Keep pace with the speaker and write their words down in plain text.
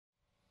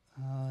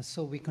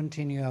So we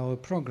continue our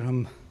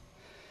program.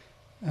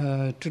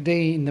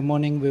 Today in the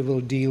morning we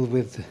will deal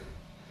with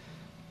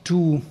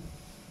two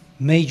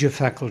major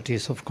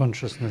faculties of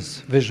consciousness,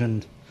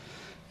 vision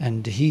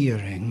and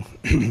hearing.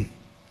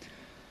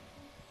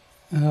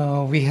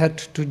 We had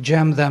to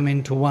jam them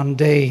into one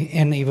day,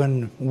 and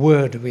even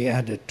word we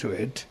added to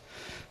it,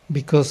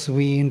 because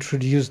we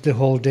introduced the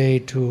whole day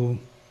to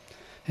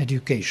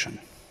education,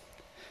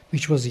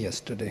 which was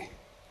yesterday.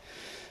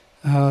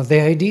 The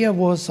idea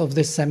was of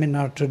this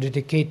seminar to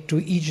dedicate to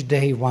each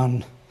day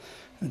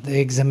the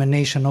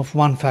examination of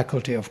one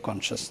faculty of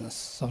consciousness,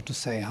 so to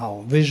say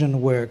how vision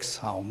works,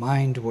 how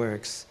mind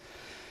works,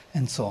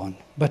 and so on.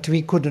 But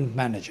we couldn't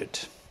manage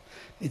it.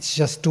 It's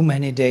just too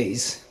many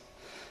days,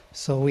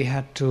 so we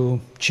had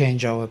to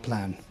change our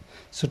plan.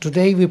 So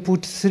today we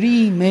put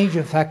three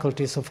major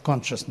faculties of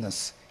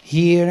consciousness,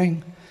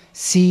 hearing,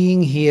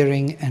 seeing,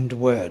 hearing, and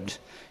word,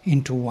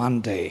 into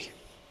one day.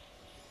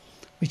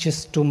 Which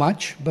is too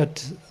much, but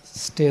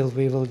still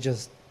we will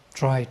just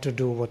try to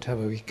do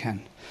whatever we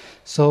can.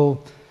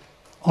 So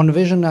on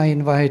vision I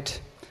invite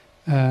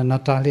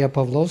Natalya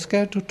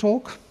Pavlovskaya to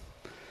talk.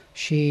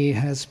 She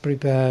has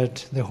prepared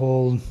the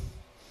whole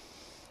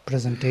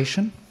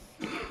presentation,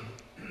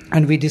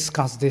 and we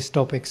discussed these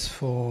topics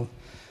for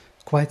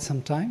quite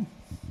some time,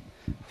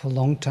 for a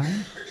long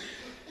time,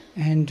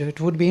 and it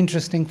would be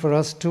interesting for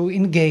us to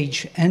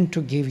engage and to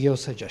give your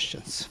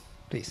suggestions.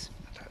 Please.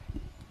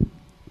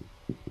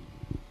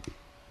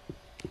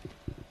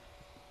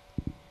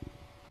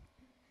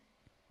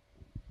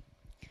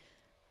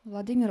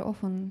 Vladimir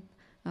often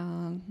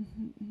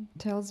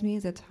tells me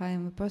that I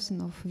am a person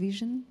of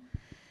vision,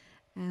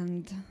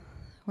 and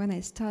when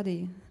I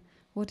study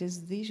what is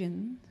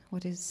vision,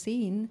 what is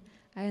seen,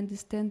 I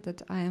understand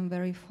that I am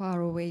very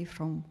far away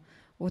from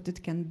what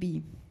it can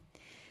be.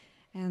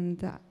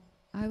 And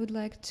I would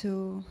like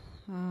to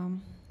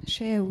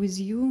share with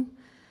you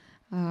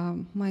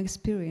my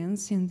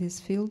experience in this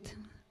field.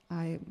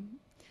 I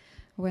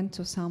went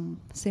to some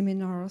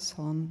seminars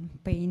on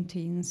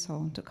paintings,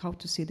 on how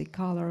to see the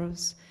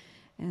colors,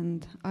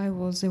 and I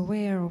was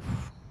aware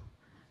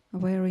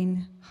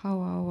in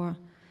how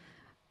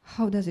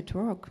does it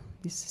work,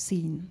 this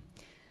scene.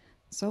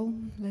 So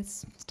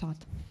let's start.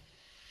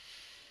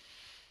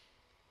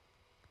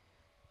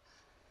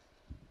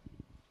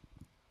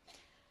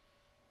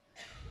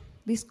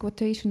 This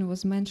quotation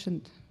was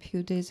mentioned a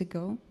few days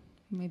ago,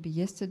 maybe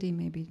yesterday,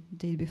 maybe the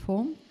day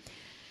before.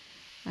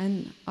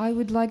 And I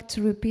would like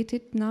to repeat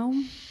it now.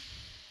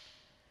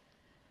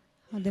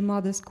 The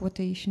mother's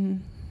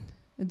quotation: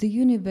 the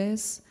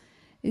universe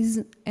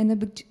is an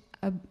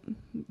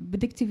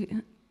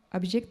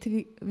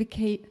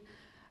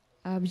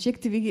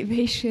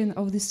objectivation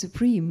of the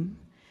Supreme,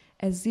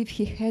 as if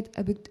he had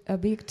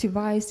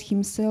objectivized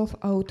himself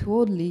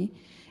outwardly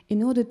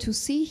in order to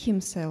see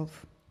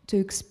himself, to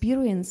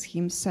experience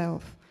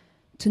himself,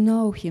 to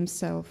know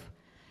himself,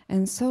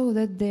 and so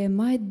that there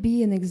might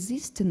be an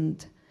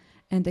existent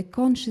and a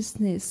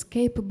consciousness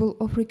capable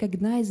of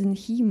recognizing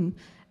him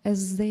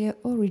as their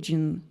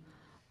origin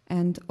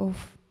and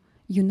of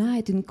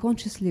uniting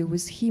consciously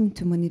with him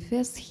to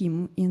manifest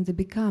him in the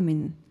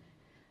becoming.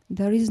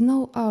 There is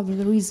no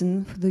other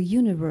reason for the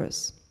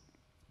universe.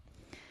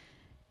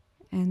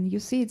 And you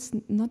see, it's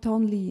not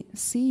only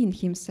seeing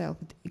himself,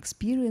 but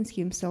experience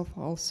himself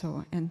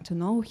also, and to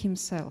know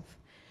himself.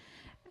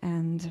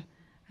 And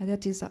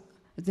that is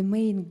the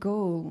main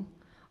goal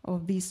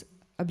of this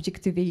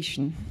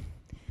objectivation.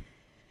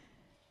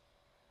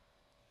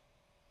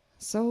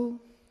 So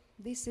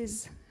this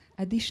is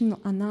additional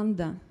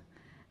ananda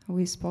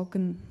we've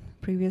spoken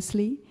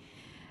previously.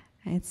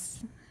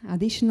 It's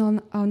additional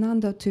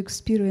ananda to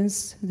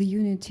experience the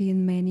unity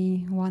in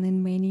many, one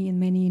in many, and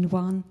many in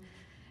one,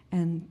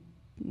 and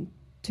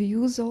to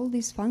use all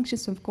these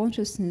functions of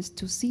consciousness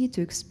to see,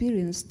 to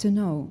experience, to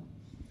know.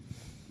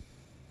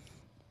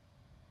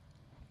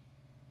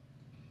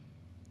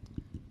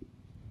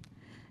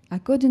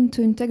 According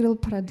to integral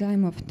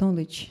paradigm of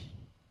knowledge,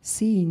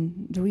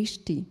 seeing,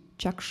 drishti,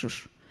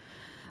 chakshush,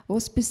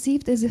 was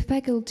perceived as a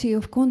faculty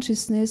of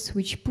consciousness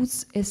which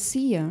puts a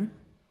seer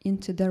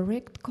into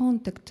direct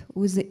contact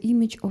with the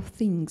image of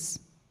things,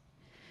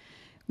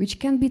 which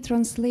can be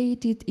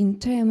translated in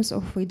terms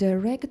of a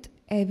direct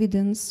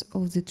evidence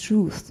of the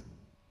truth.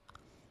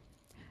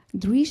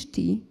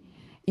 Drishti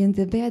in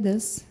the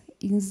Vedas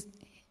is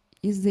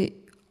the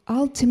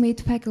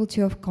ultimate faculty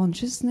of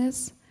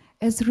consciousness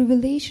as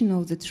revelation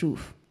of the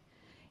truth.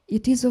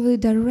 It is of a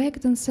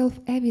direct and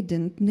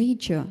self-evident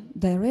nature,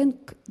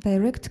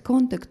 direct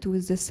contact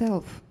with the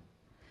self.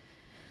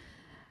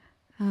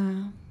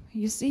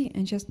 You see,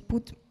 and just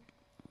put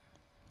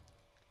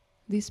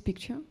this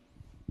picture.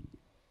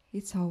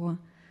 It's our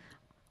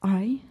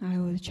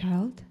our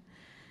child.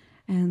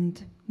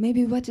 And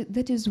maybe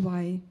that is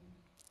why,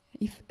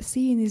 if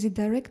seeing is a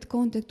direct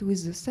contact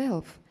with the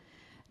self,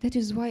 that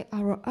is why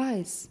our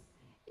eyes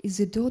is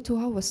the door to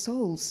our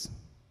souls.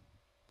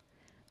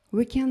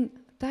 We can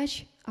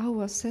touch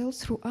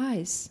ourselves through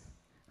eyes.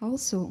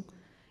 Also,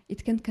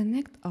 it can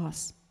connect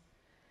us.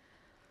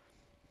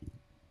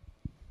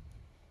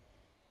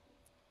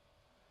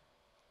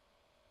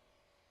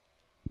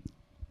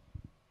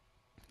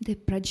 the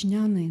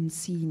prajnana in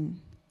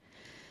seeing.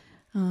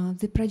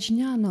 The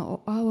prajnana,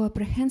 or our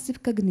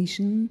apprehensive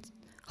cognition,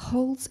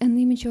 holds an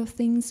image of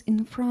things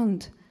in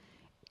front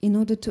in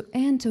order to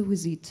enter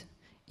with it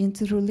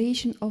into the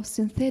relation of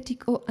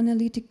synthetic or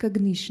analytic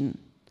cognition.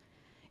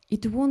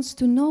 It wants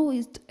to know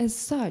it as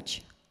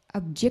such,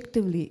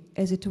 objectively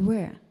as it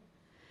were.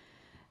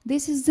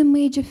 This is the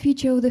major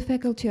feature of the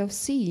faculty of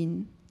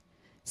seeing.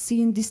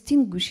 Seeing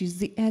distinguishes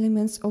the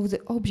elements of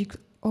the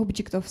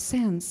object of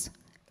sense,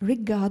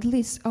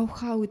 regardless of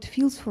how it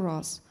feels for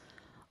us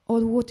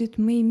or what it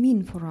may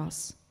mean for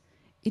us.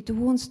 It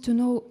wants to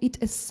know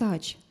it as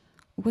such,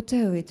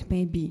 whatever it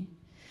may be.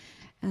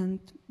 And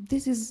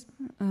this is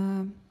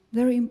a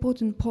very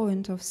important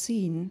point of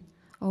seeing,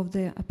 of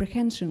the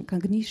apprehension,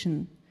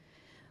 cognition.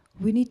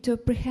 We need to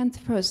apprehend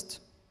first,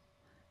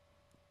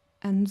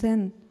 and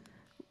then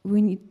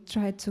we need to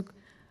try to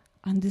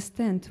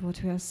understand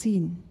what we are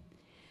seeing.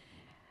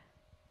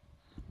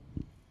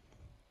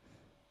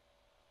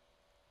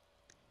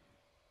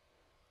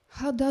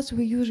 How does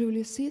we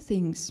usually see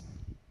things?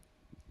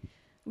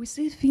 We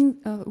see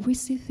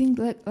things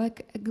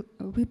like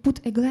we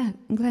put a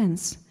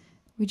glance.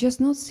 We just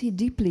not see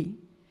deeply,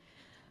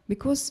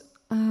 because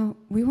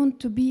we want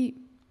to be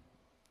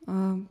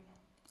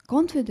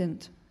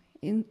confident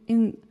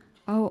in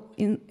our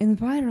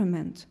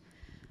environment.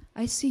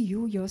 I see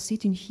you, you're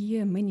sitting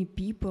here, many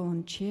people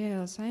on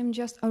chairs. I'm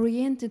just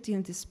oriented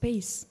in the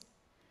space,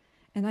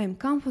 and I'm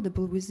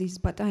comfortable with this,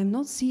 but I'm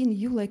not seeing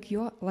you like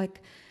you're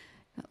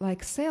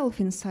like self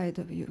inside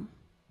of you,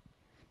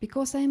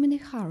 because I'm in a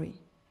hurry,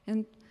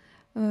 and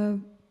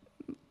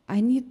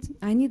I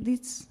need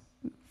this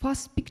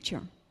fast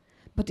picture,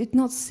 but it's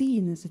not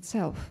seen as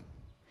itself.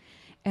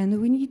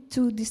 And we need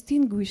to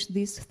distinguish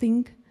this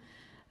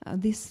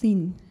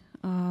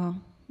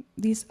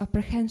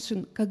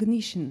apprehension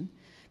cognition,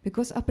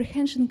 because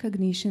apprehension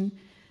cognition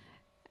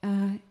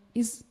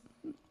is,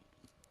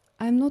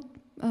 I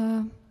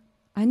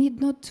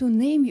need not to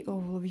name you,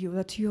 all of you,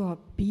 that you are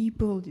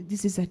people,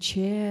 this is a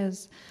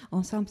chairs,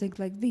 or something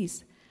like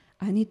this.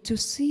 I need to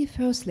see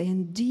firstly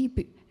and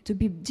to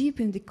be deep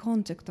in the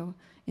contact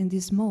in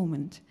this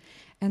moment.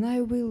 And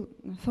I will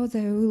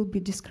be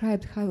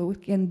described how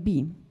it can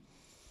be.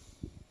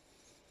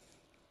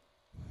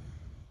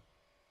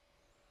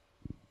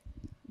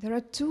 There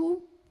are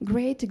two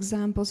great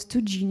examples,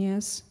 two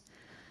geniuses,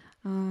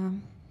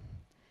 and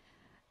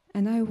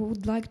I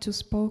would like to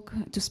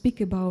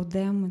speak about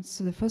them. It's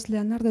the first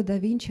Leonardo da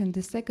Vinci, and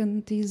the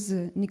second is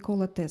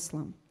Nikola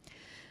Tesla.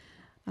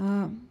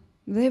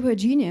 They were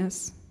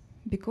genius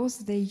because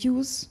they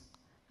use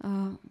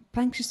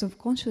functions of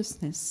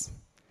consciousness.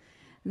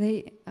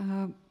 They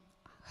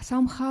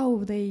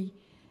somehow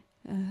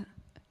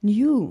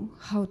knew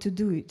how to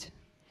do it.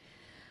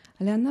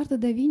 Leonardo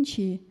da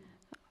Vinci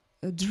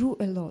drew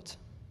a lot.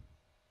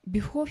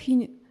 Before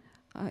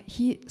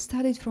he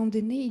studied from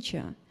the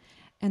nature,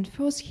 and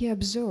first he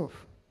observed.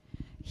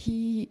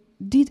 He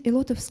did a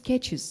lot of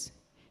sketches.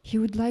 He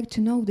would like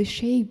to know the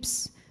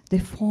shapes, the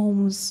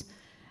forms,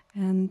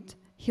 and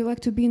he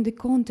liked to be in the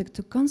contact,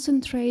 to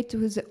concentrate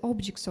with the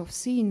objects of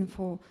seeing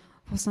for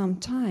some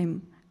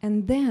time,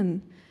 and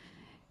then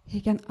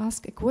he can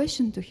ask a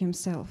question to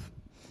himself.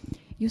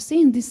 You see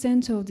in the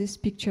center of this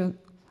picture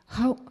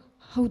how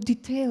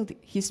detailed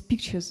his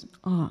pictures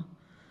are.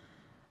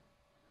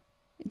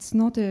 It's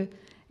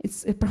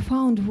a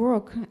profound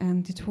work,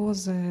 and it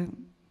was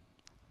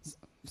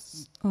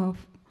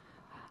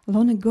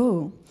long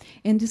ago.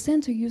 In the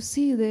center you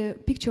see the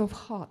picture of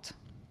heart.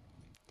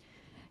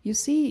 You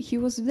see, he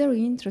was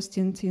very interested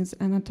in his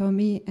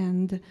anatomy,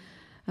 and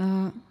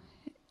I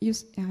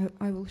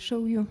will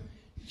show you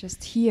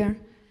just here.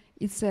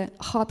 It's a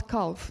heart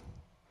calf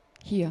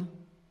here,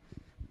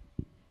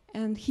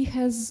 and he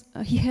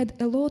had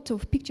a lot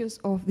of pictures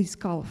of this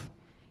calf.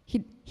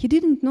 He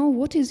didn't know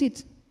what is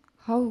it,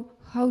 how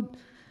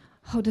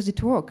does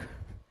it work,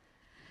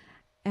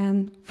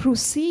 and through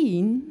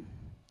seeing,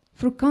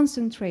 through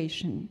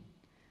concentration,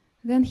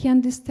 then he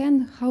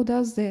understands how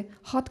does the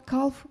heart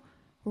calf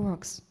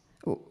works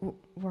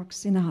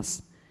in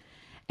us.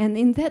 And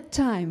in that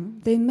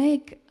time, they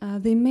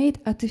made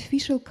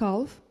artificial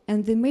calf,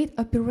 and they made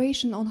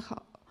operation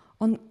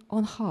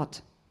on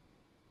heart.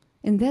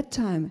 In that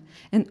time,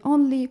 and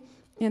only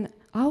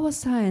our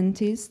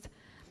scientists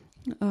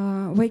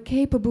were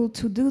capable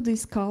to do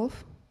this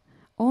calf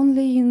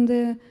only in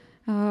the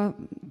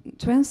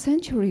 20th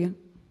century.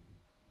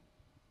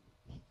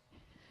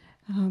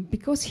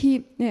 Because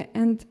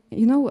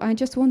I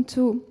just want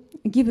to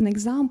give an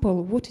example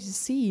of what is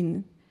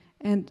seen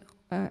and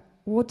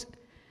what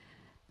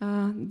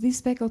this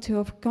faculty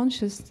of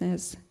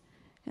consciousness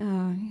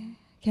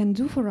can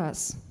do for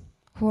us,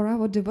 for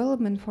our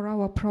development, for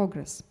our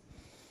progress.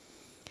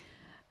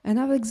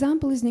 Another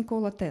example is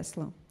Nikola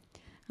Tesla.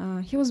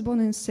 He was born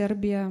in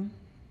Serbia,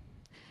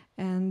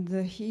 and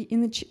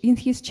in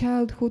his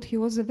childhood he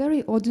was a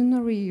very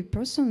ordinary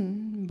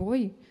person,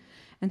 boy.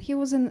 And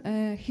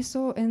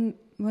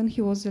when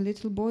he was a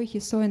little boy, he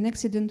saw an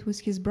accident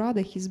with his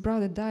brother. His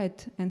brother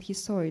died, and he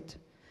saw it.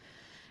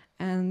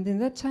 And in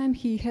that time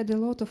he had a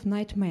lot of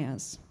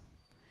nightmares.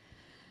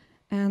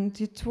 And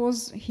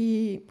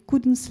he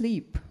couldn't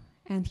sleep.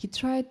 And he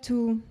tried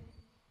to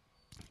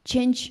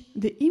change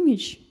the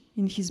image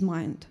in his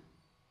mind.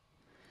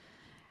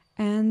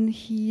 And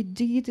he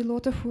did a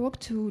lot of work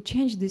to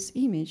change this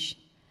image.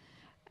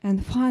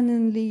 And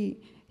finally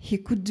he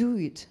could do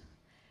it.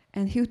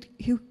 And he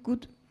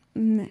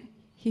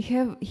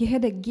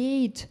had a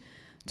gate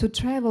to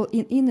travel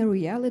in inner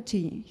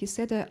reality. He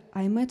said,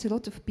 I met a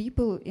lot of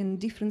people in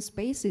different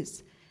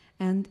spaces,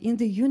 and in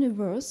the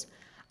universe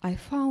I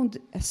found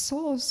a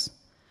source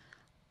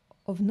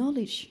of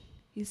knowledge.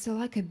 It's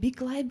like a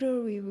big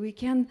library. We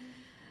can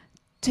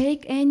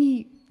take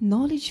any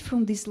knowledge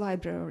from this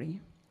library.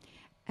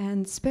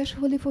 And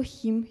especially for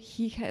him,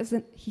 he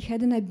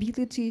had an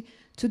ability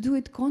to do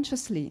it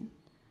consciously,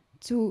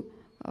 to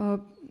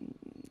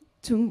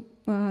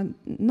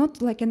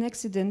not like an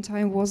accident.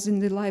 I was in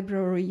the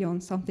library or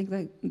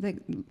something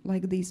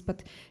like this,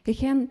 but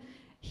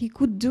he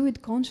could do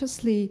it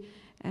consciously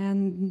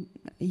and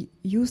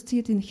used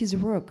it in his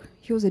work.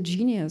 He was a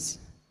genius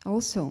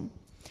also.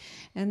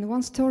 And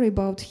one story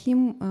about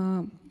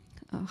him,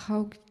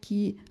 how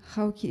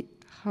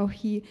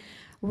he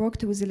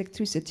worked with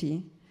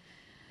electricity.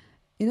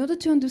 In order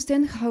to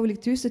understand how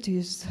electricity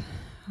is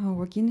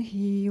working,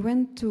 he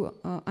went to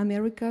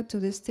America, to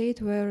the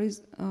state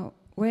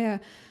where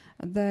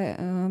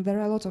there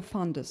are a lot of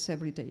funders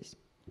every day.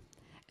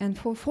 And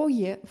for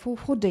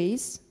 4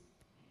 days,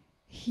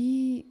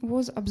 he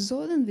was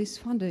absorbing this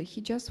funder.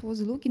 He just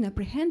was looking,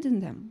 apprehending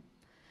them.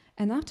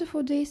 And after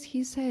 4 days,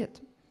 he said,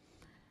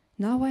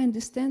 now I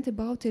understand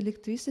about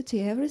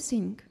electricity,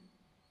 everything.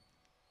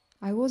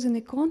 I was in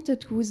a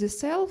contact with the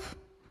self,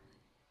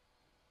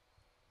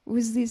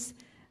 with these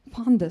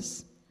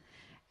funders.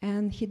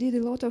 And he did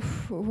a lot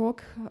of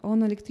work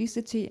on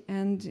electricity,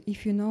 and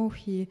if you know,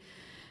 he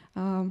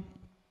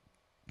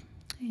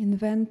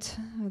invent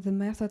the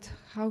method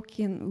how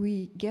can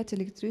we get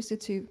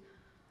electricity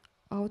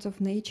out of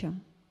nature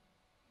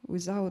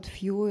without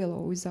fuel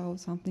or without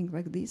something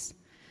like this.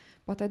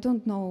 But I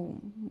don't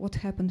know what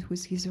happened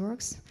with his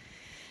works.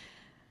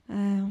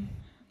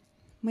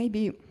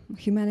 Maybe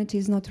humanity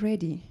is not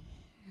ready.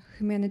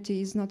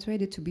 Humanity is not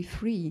ready to be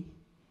free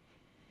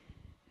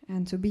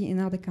and to be in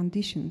other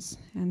conditions.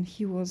 And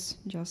he was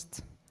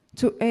just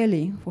too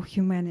early for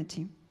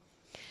humanity.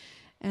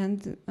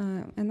 And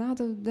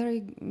another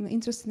very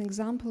interesting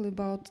example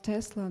about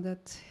Tesla,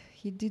 that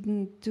he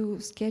didn't do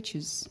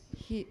sketches.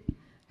 He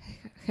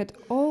had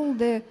all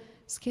the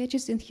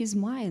sketches in his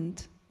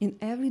mind, in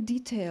every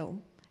detail,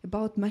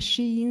 about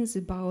machines,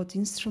 about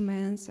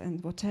instruments,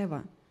 and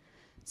whatever.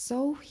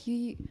 So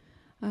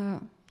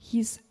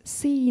his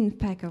seeing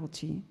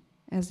faculty,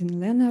 as in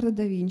Leonardo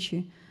da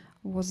Vinci,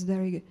 was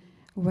very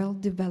well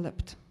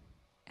developed.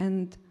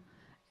 And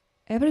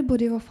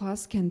everybody of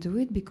us can do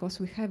it because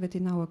we have it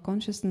in our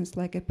consciousness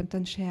like a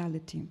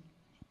potentiality.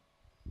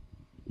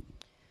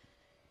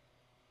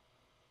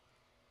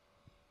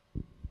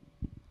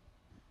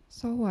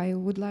 So I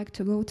would like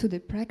to go to the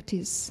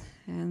practice,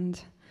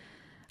 and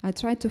I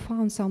tried to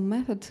find some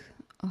method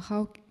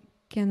how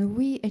can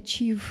we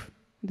achieve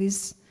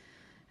this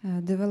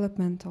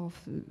development of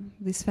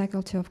this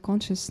faculty of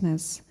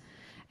consciousness.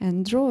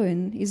 And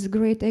drawing is a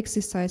great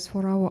exercise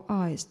for our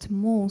eyes, the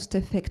most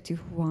effective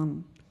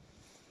one.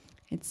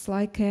 It's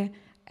like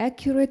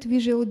accurate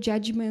visual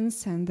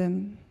judgments, and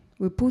then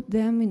we put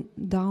them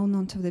down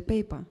onto the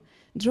paper.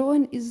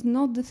 Drawing is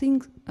not the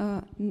thing,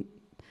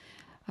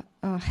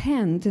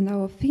 hand and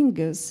our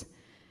fingers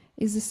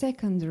is the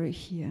secondary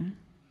here.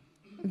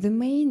 The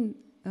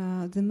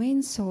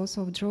main source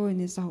of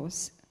drawing is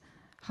ours.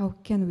 How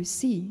can we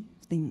see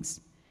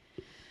things?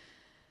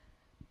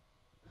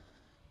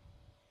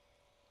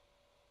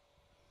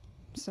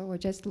 So I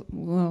just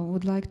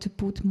would like to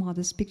put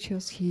Mother's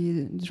pictures.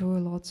 He drew a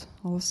lot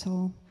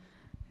also,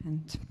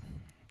 and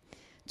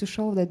to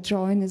show that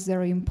drawing is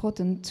very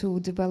important to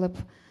develop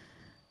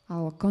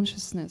our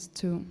consciousness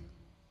too.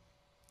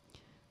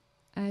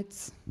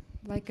 It's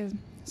like a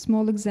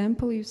small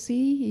example you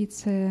see,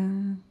 it's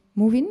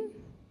moving,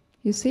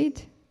 you see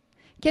it?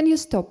 Can you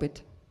stop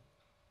it?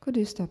 Could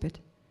you stop it?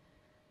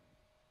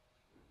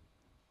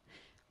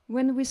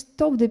 When we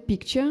stop the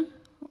picture,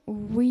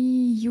 we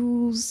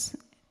use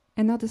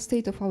another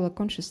state of our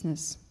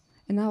consciousness,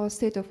 another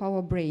state of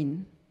our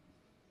brain.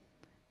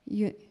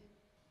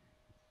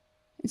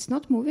 It's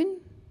not moving.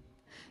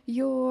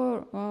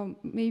 Your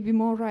maybe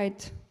more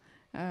right,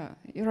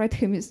 your right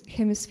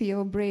hemisphere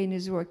of brain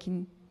is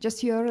working.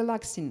 Just you are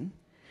relaxing.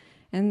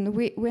 And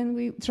when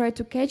we try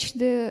to catch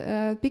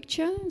the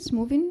picture, it's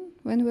moving.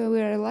 When we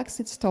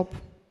relax, it stops.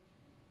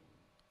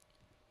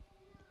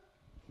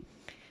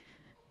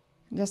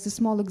 Just a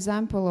small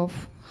example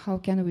of how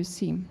can we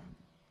see.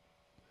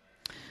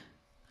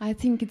 I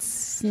think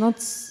it's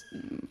not,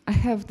 I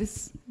have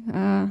this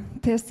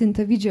test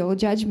individual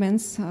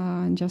judgments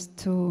just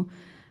to,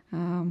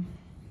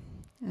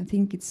 I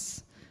think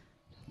it's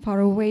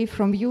far away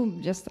from you,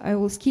 just I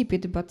will skip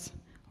it, but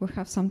we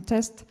have some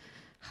test.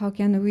 How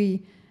can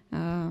we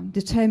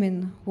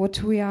determine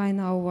what we are in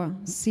our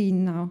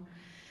scene now.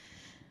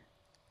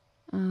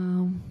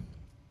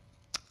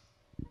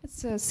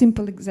 It's a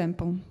simple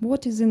example.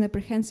 What is in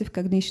apprehensive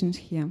cognition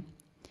here?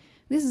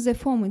 This is a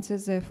form, it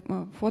says a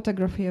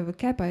photography of a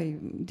cap. I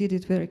did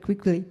it very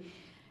quickly.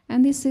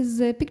 And this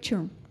is a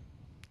picture.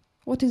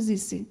 What is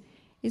this?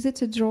 Is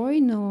it a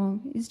drawing or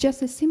it's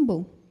just a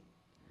symbol?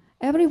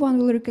 Everyone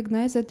will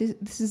recognize that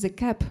this is a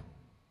cap.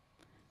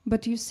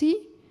 But you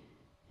see,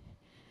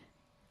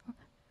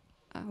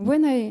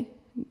 when I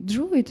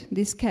drew it,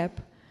 this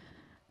cap,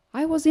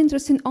 I was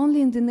interested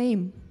only in the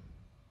name.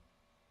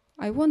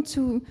 I want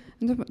to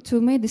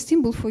make the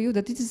symbol for you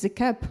that it is a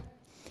cap.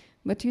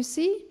 But you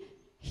see,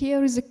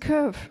 here is a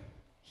curve.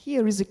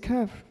 Here is a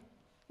curve.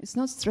 It's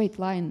not straight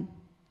line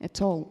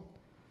at all.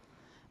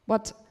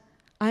 But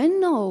I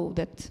know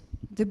that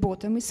the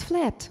bottom is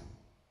flat.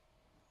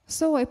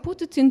 So I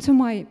put it into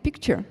my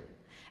picture.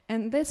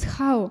 And that's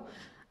how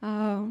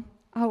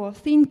our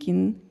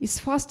thinking is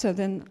faster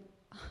than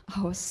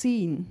our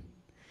seeing.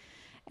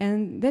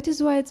 And that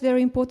is why it's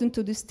very important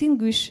to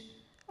distinguish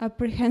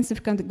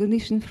apprehensive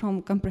cognition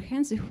from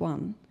comprehensive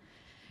one.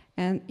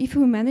 And if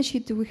we manage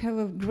it, we have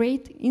a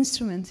great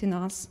instrument in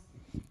us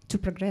to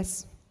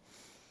progress.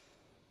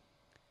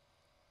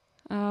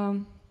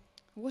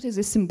 What is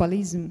the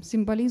symbolism?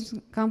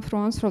 Symbolism comes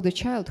from us from the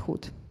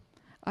childhood.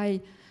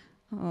 I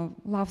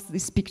love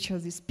this picture.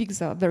 These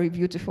pigs are very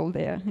beautiful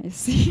there, you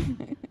see.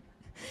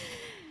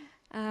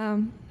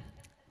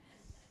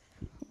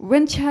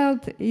 When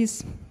child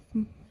is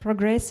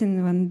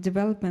progressing, when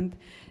develops,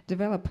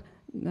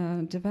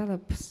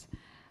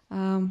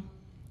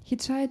 he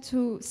tried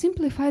to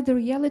simplify the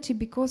reality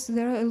because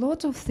there are a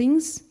lot of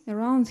things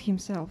around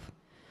himself,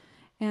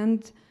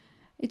 and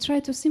he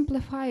tried to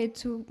simplify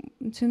it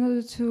in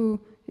order to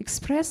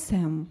express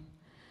them.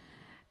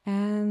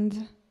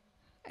 And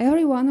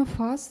every one of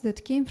us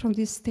that came from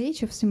this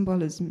stage of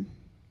symbolism.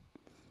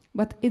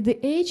 But at the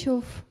age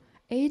of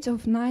 8 or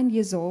 9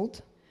 years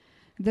old,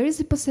 there is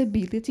a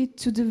possibility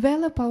to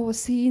develop our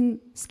seeing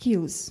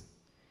skills.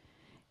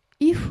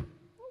 If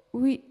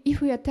we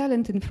are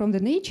talented from the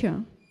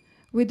nature,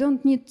 we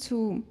don't need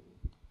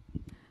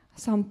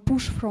some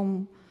push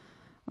from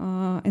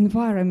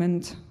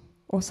environment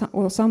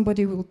or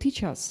somebody will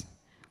teach us.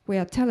 We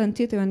are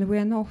talented and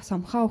we know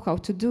somehow how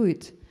to do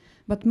it.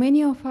 But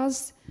many of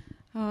us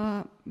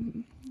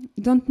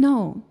don't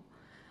know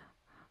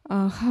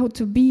how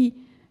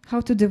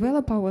to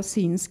develop our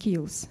seeing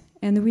skills,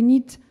 and we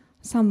need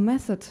some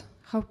method.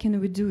 How can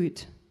we do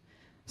it?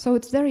 So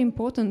it's very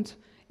important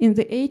in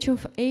the age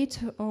of 8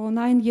 or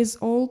 9 years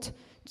old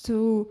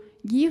to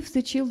give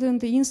the children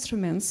the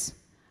instruments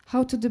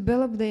how to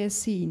develop their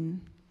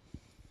seeing.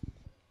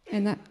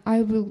 And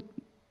I will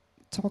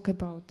talk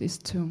about this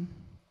too.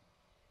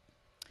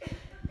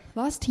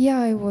 Last year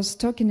I was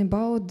talking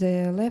about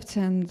the left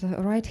and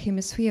right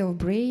hemisphere of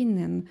brain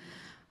and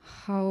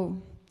how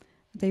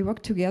they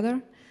work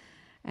together.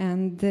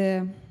 And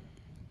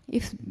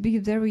if be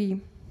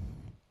very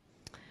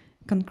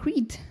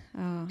concrete,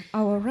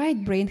 our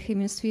right brain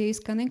hemisphere is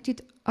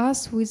connected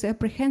us with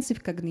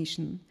apprehensive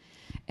cognition,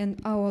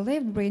 and our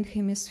left brain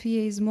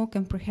hemisphere is more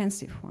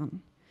comprehensive one.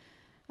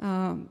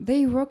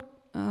 They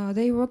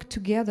work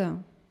together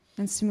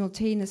and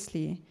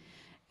simultaneously,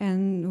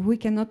 and we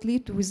cannot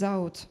live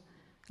without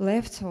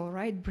left or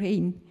right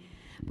brain.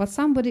 But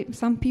some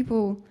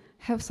people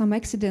have some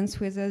accidents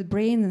with their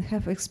brain and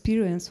have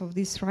experience of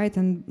this right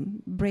and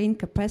brain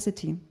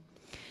capacity.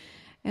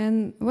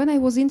 And when I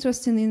was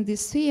interested in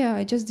this sphere,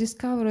 I just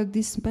discovered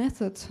this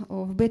method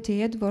of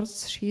Betty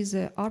Edwards. She's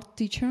an art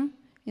teacher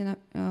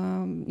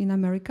in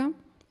America.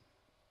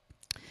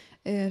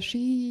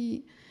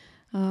 She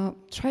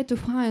tried to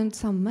find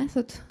some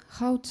method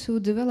how to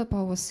develop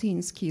our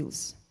seeing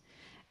skills.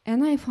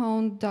 And I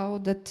found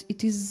out that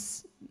it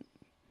is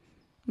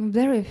a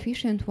very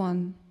efficient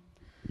one.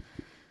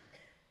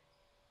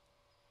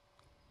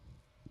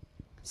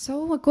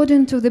 So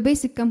according to the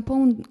basic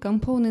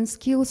component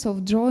skills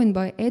of drawing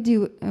by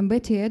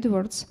Betty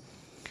Edwards,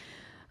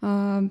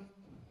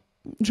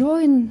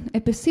 drawing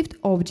a perceived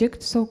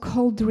object,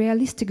 so-called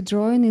realistic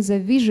drawing, is a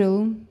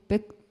visual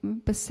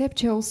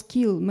perceptual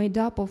skill made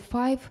up of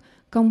 5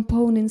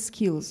 component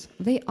skills.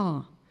 They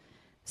are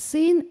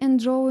seeing and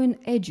drawing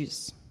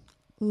edges,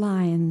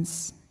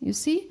 lines. You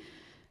see,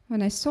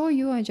 when I saw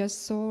you, I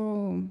just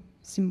saw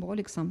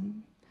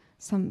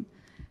some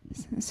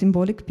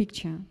symbolic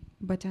picture,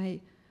 but I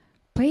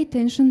pay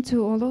attention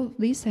to all of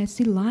this. I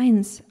see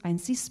lines, I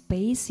see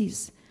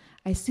spaces,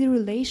 I see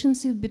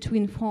relationship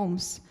between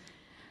forms,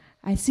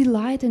 I see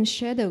light and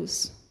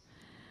shadows,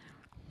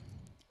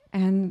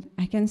 and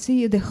I can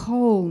see the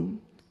whole,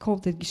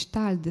 called the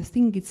Gestalt, the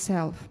thing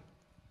itself.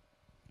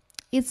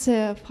 It's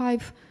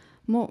 5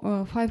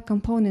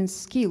 component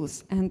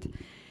skills, and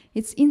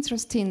it's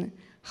interesting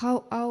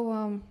how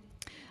our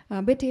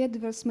Betty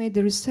Edwards made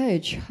the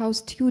research, how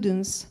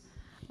students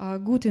are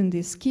good in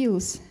these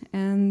skills,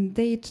 and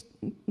they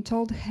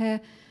told her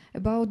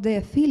about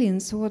their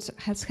feelings, what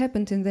has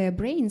happened in their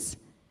brains.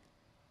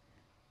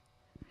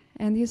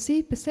 And you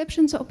see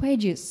perceptions of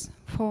edges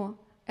for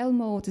L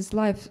mode is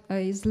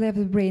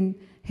left brain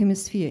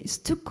hemisphere. It's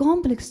too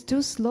complex,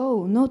 too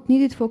slow, not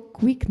needed for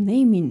quick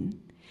naming.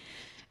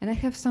 And I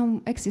have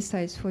some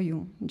exercise for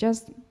you.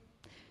 Just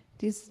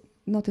this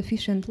not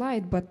efficient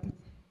light, but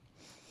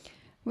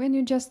when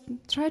you just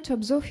try to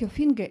observe your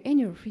finger and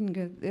your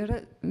finger,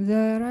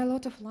 there are a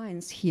lot of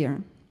lines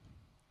here.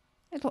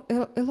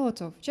 A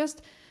lot of.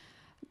 Just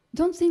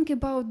don't think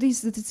about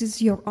this, that this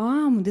is your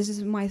arm, this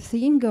is my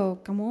finger,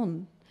 come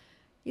on.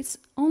 It's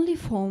only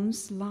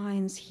forms,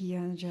 lines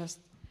here, just.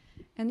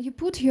 And you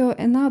put your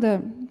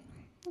another,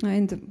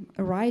 in the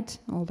right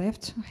or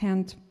left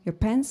hand, your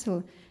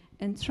pencil,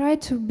 and try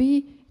to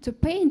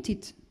paint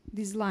it,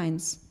 these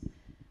lines.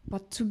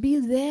 But to be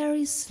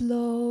very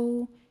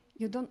slow,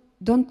 you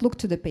don't look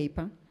to the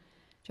paper.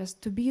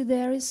 Just to be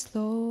very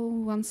slow,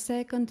 1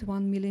 second,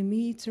 1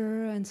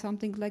 millimeter, and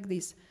something like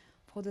this.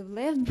 For the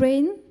left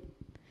brain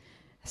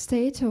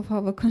state of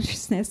our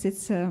consciousness,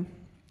 it's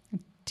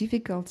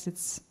difficult,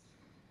 it's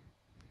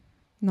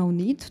no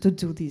need to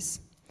do this.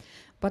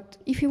 But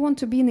if you want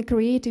to be in a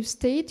creative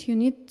state, you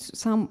need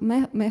some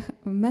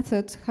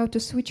method how to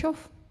switch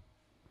off,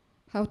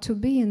 how to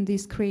be in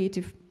this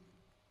creative,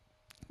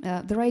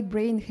 the right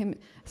brain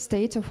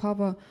state of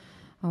our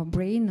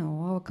brain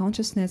or our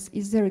consciousness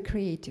is very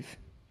creative.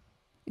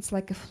 It's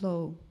like a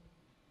flow.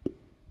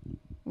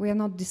 We are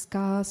not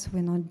discuss,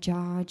 we're not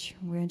judge,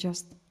 we're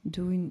just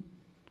doing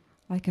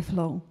like a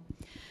flow.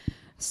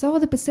 So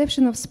the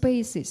perception of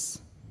spaces.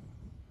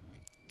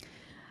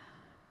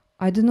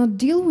 I do not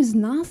deal with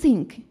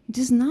nothing. It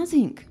is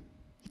nothing.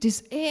 It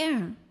is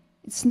air.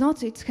 It's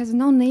not, it has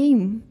no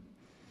name.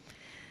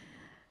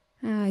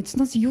 It's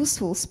not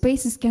useful.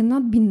 Spaces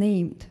cannot be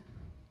named.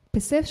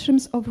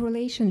 Perceptions of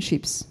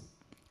relationships.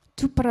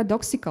 Too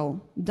paradoxical.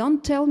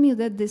 Don't tell me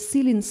that the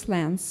ceiling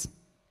slants.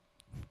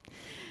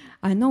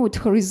 I know it's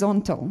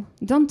horizontal.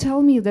 Don't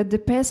tell me that the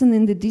person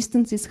in the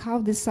distance is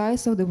half the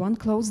size of the one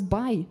close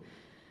by.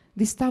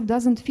 This stuff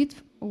doesn't fit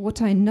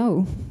what I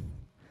know.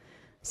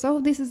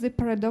 So this is the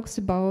paradox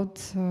about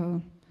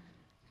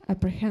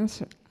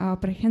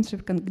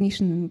apprehensive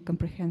cognition and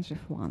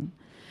comprehensive one.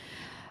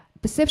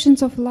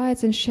 Perceptions of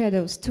lights and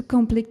shadows, too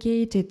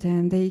complicated,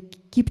 and they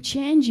keep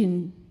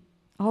changing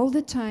all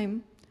the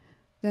time.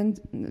 Then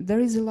there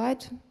is a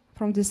light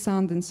from the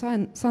sun, and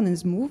sun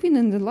is moving,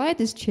 and the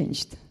light is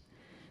changed.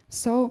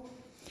 So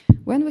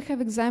when we have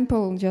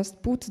example,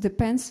 just put the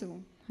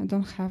pencil. I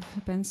don't have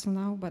a pencil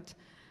now, but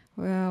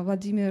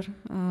Vladimir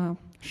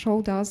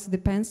showed us the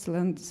pencil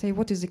and say,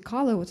 what is the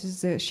color, what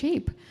is the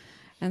shape?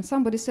 And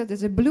somebody said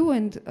there's a blue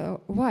and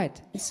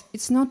white.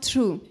 It's not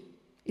true.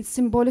 It's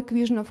symbolic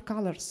vision of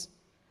colors.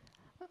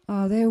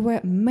 There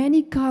were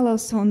many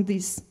colors on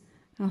this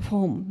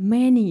form,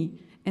 many,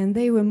 and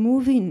they were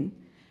moving.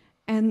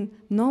 And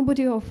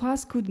nobody of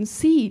us couldn't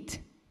see it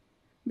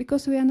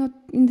because we are not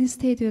in this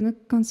state, we are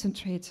not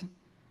concentrated.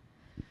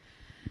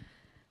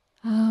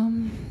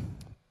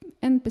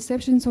 And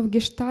perceptions of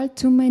Gestalt,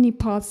 too many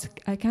parts,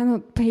 I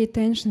cannot pay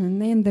attention and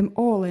name them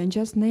all and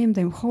just name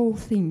them whole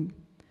thing.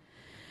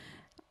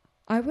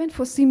 I went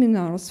for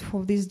seminars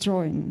for this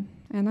drawing,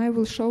 and I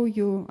will show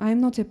you,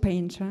 I'm not a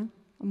painter.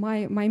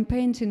 My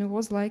painting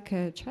was like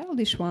a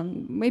childish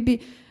one,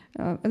 maybe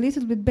a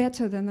little bit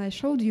better than I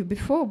showed you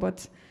before,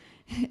 but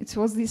it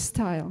was this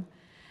style.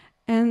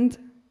 And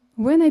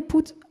when I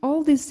put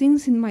all these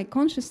things in my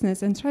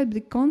consciousness and tried to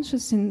be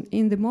conscious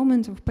in the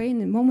moment of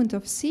pain, in the moment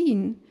of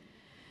seeing,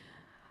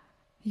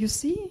 you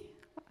see,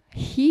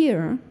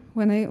 here,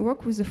 when I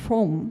work with the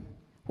form,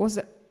 was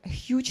a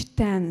huge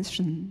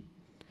tension.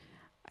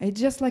 It's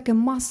just like a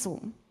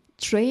muscle,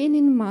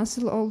 training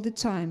muscle all the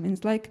time. And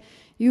it's like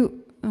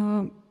you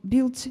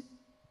build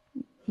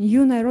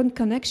new neuron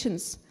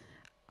connections.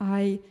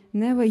 I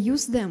never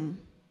use them.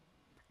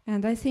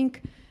 And I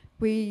think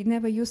we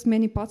never used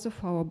many parts of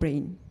our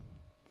brain.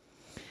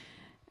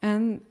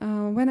 And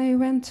when I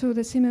went to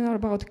the seminar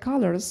about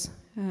colors,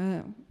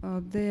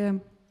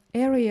 the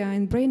area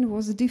in brain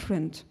was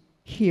different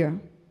here.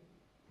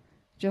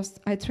 Just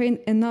I trained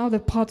another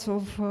part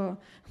of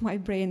my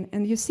brain.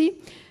 And you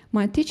see,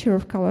 my teacher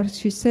of colors,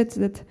 she said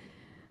that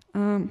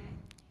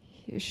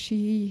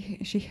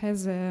she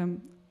has a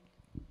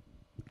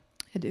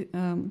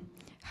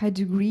high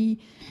degree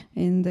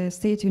in the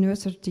State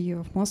University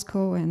of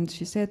Moscow, and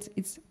she said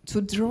it's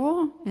to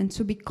draw and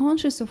to be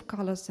conscious of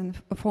colors and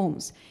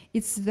forms.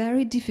 It's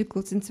very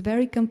difficult, it's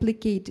very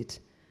complicated.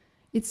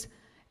 It's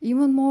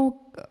even more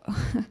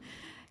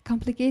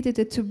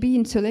complicated to be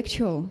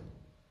intellectual,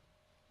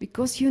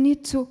 because you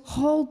need to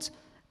hold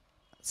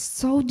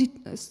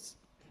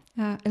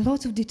a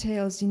lot of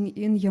details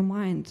in your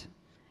mind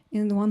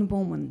in one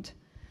moment.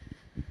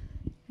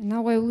 And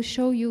now I will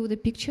show you the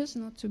pictures,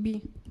 not to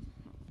be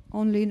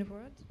only in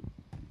word.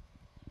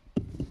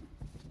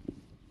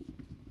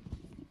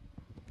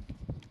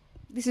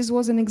 This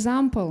was an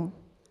example,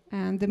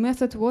 and the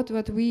method what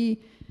we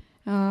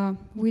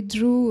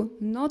drew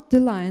not the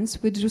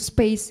lines, we drew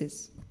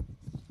spaces,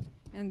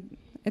 and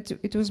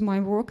it was my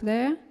work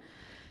there.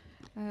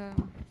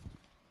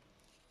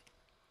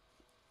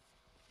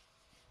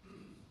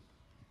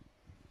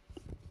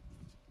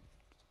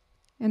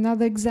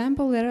 Another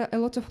example, there are a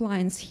lot of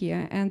lines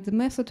here, and the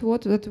method was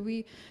that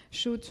we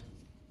should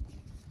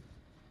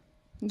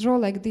draw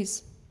like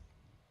this.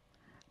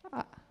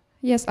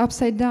 Yes,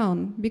 upside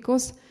down,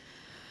 because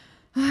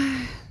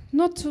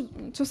not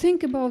to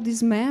think about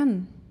this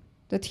man,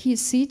 that he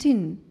is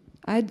sitting.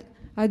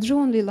 I drew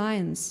only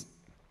lines,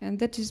 and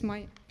that is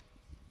my...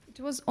 It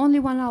was only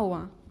 1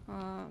 hour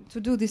to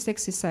do this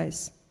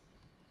exercise.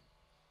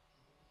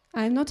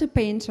 I'm not a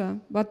painter,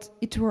 but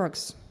it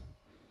works.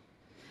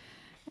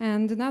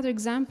 And another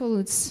example,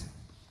 it's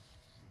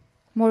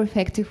more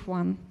effective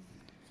one.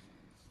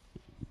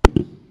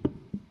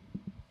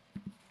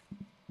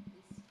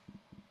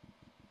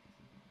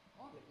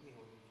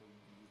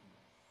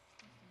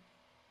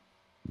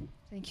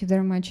 Thank you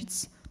very much.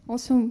 It's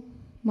also,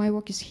 my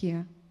work is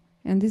here,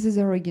 and this is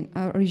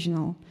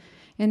original.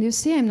 And you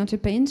see, I'm not a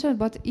painter,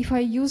 but if I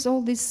use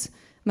all these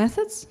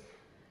methods,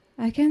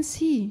 I can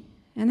see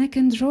and I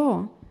can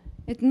draw.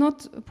 It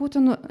not put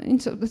on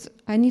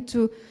I need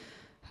to.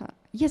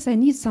 Yes, I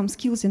need some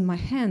skills in my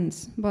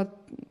hands, but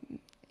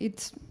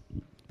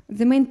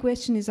the main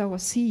question is our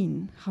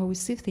seeing, how we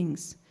see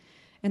things.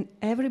 And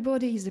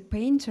everybody is a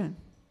painter.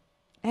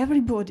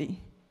 Everybody.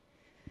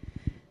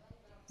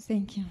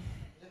 Thank you.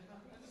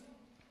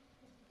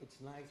 It's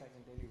nice, I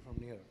can tell you from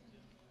here.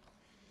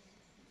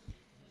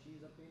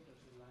 She's a painter,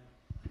 she's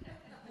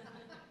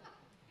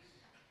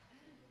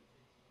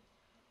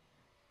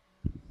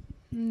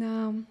lying.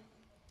 Now,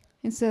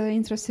 it's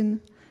interesting,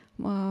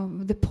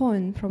 the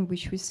point from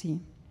which we see.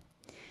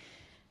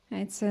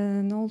 It's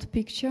an old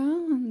picture.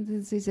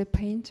 This is a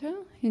painter,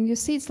 and you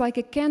see it's like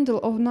a candle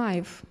or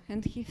knife,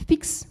 and he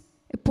fixed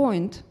a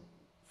point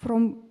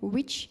from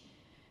which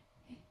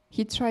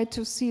he tried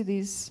to see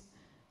this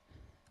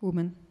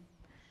woman.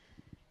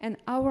 And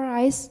our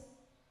eyes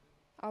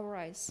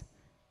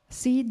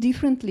see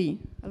differently,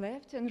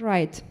 left and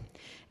right.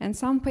 And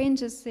some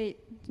painters say,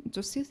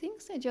 to see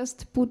things, they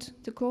just put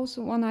the close,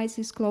 one eye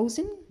is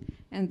closing,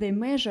 and they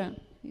measure,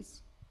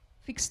 it's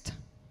fixed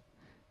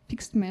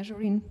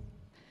measuring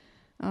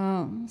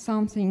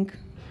something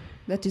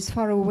that is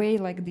far away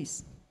like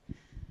this.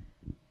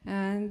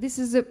 And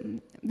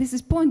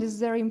this point is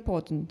very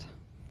important.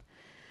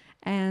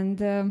 And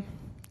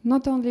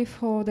not only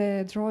for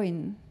the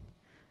drawing,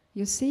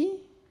 you see,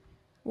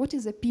 what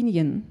is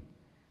opinion?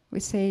 We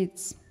say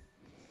it's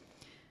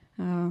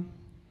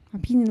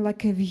opinion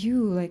like a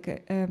view,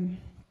 like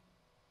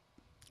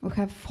we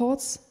have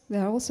thoughts,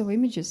 there are also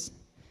images.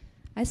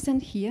 I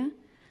stand here,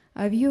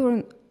 I view,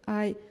 and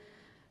I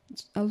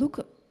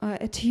look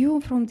at you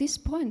from this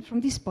point,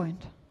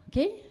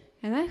 okay?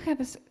 And I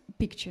have a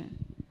picture,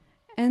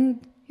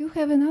 and you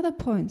have another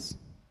point.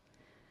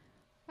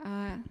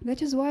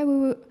 That is why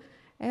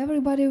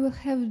everybody will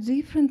have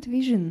different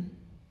vision,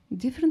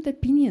 different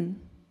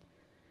opinion.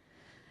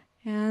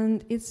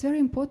 And it's very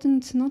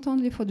important not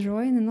only for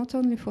drawing and not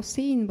only for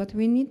seeing, but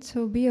we need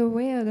to be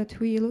aware that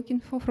we're looking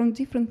from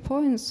different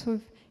points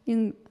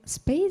in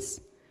space.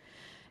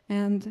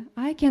 And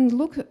I can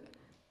look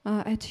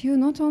at you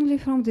not only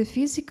from the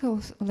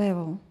physical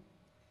level,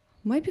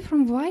 maybe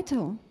from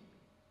vital,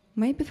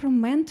 maybe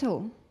from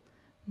mental,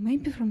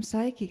 maybe from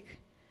psychic.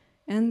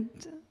 And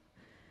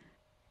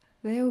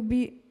there will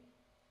be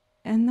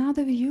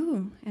another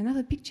view,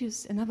 another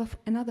pictures,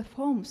 another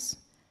forms.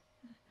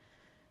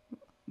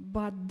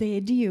 But the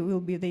idea will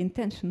be, the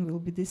intention will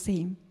be the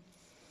same.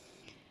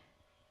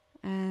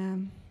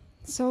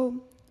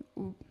 So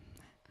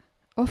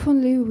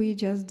oftenly we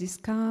just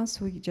discuss,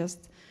 we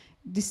just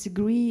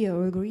disagree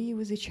or agree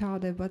with each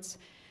other, but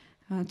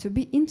to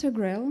be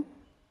integral,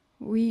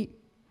 we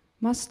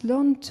must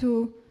learn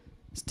to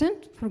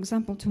stand, for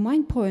example, to my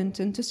point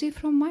and to see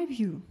from my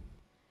view.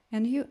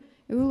 And you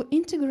will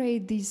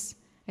integrate this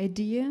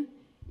idea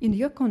in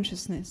your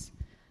consciousness.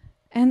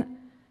 And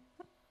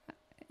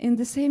in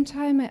the same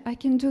time, I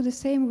can do the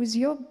same with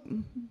your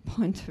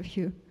point of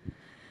view.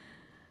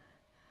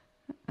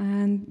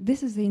 And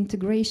this is the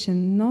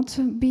integration, not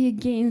to be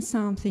against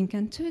something,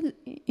 and to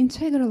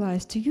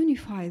integralize, to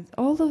unify.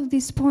 All of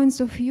these points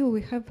of view,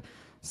 we have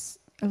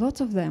a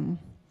lot of them.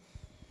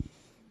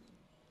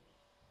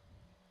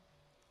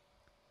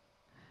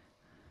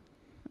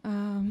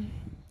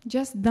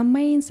 Just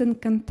domains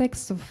and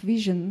contexts of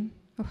vision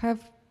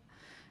have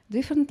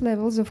different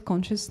levels of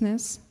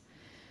consciousness,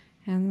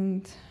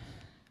 and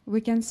we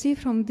can see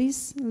from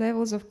these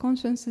levels of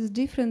consciousness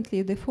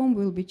differently, the form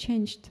will be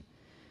changed.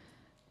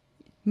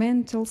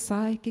 Mental,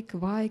 psychic,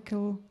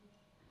 vital,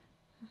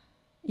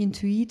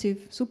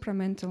 intuitive,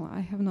 supramental. I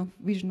have no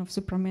vision of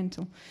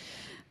supramental.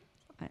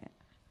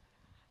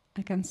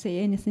 I can't say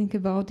anything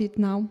about it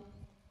now.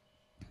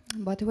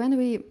 But when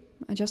we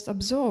just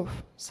observe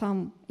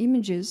some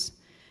images,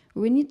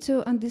 we need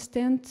to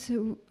understand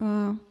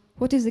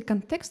what is the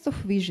context of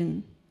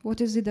vision,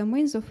 what is the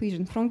domains of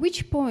vision, from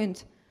which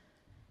point,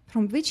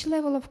 from which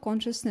level of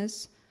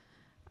consciousness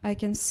I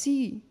can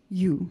see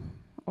you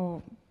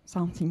or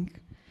something.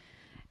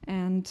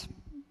 And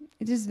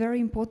it is very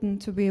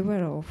important to be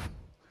aware of.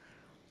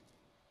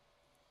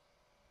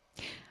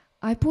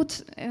 I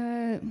put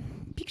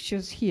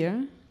pictures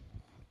here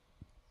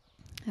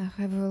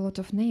I have a lot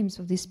of names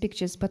of these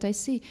pictures, but I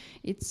see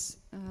it's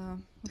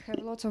we have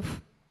a lot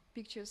of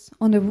pictures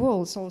on the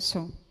walls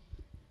also.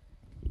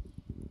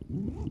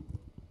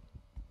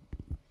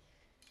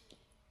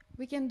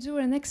 We can do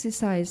an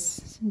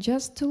exercise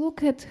just to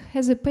look at,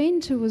 as a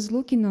painter was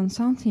looking on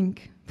something,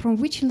 from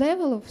which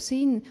level of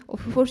seeing, or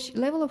which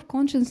level of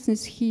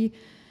consciousness he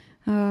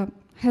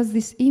has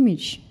this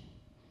image.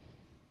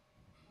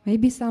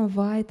 Maybe some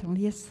vital,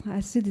 yes, I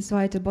see this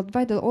vital, but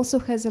vital also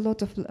has a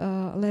lot of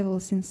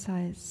levels in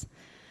size.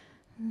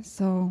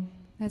 So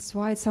that's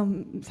why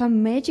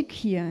some magic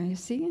here, you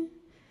see?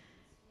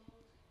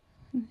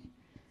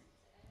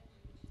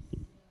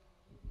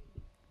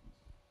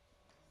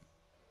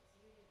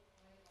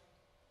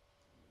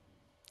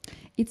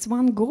 It's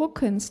Van Gogh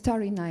and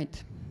Starry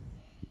Night.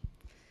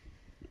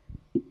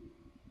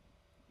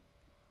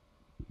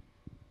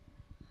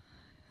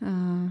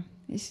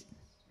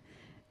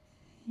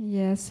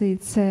 Yes,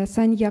 it's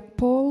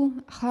Saint-Jacques-Paul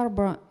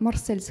Harbor,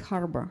 Marseille's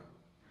harbor.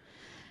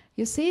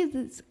 You see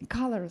these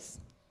colors?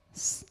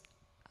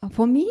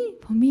 For me,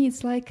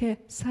 it's like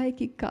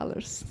psychic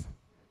colors.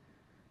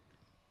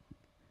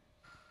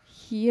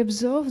 He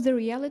observed the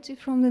reality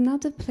from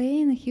another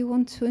plane. He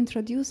wants to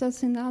introduce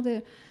us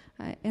another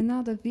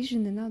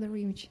vision, another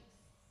image.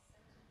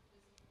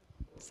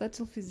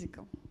 Subtle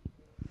physical.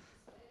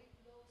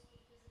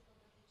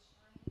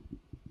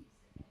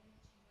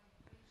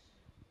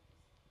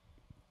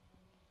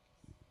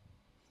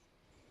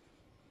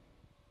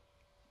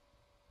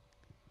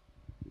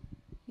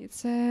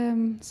 It's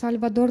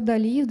Salvador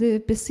Dali, The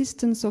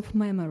Persistence of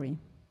Memory.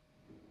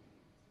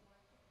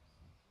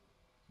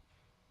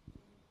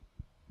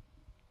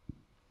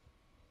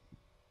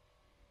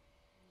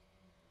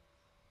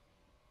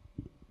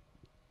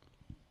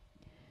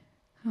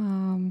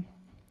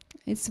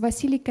 It's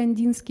Vasily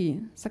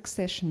Kandinsky,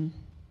 Succession.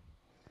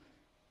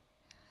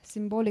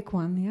 Symbolic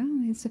one,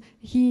 yeah?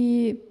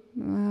 He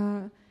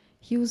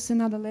used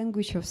another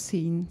language of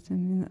seeing,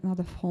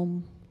 another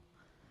form.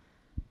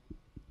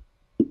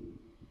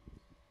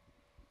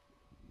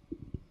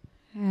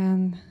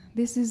 And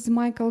this is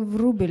Michael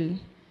Wrubel,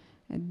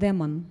 a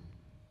demon,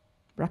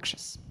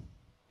 Rakshas.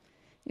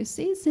 You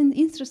see, it's an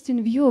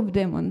interesting view of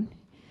demon.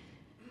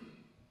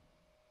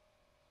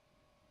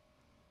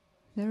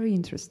 Very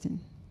interesting.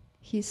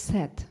 He's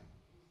sad.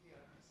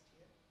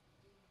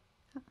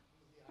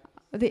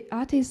 The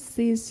artist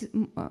is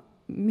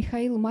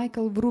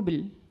Michael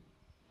Wrubel.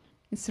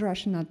 It's a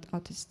Russian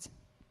artist.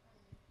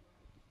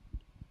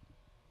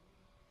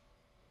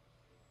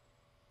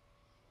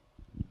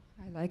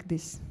 I like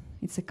this.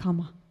 It's a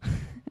comma.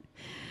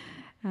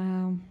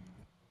 And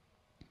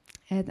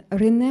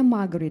René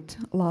Magritte,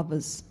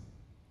 Lovers.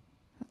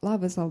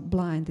 Lovers are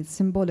blind. It's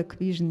symbolic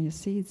vision. You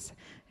see,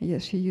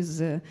 she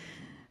uses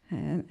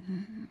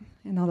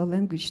another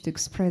language to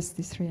express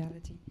this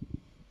reality.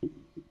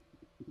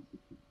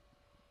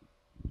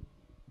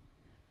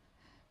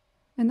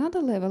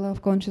 Another level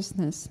of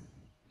consciousness,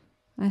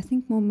 I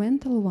think more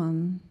mental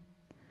one,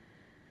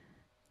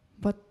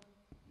 but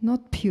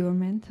not pure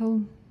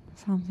mental,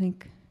 something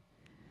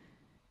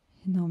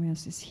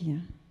enormous is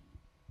here.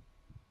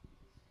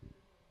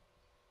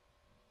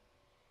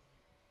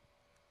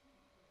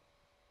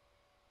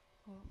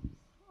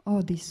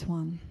 Oh, this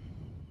one.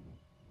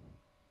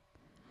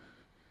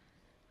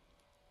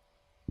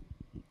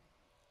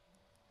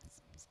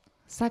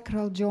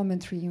 Sacral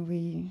geometry,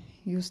 we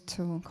used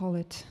to call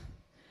it.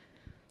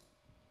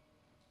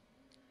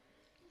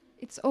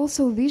 It's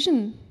also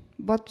vision,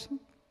 but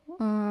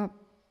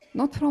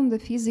not from the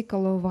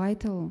physical or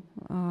vital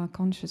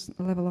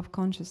level of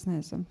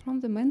consciousness, and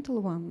from the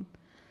mental one.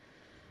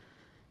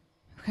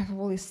 We have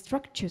all these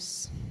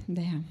structures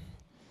there.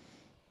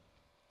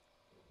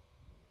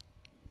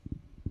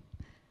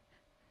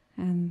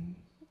 And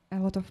a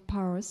lot of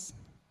powers,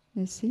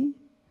 you see?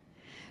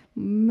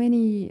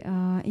 Many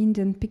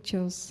Indian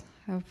pictures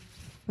have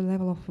a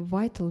level of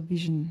vital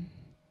vision.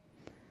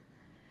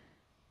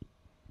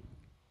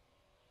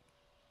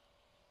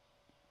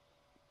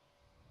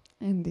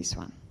 And this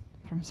one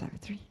from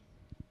Savitri.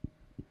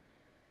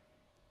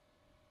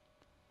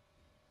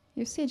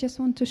 You see, I just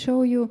want to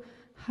show you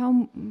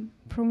how,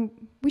 from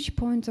which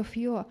point of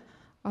view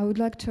I would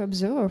like to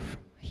observe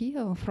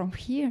here, from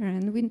here,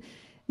 and we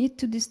need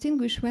to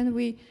distinguish when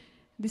we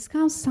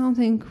discuss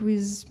something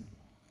with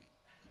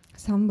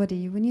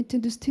somebody, we need to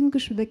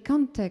distinguish the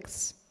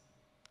context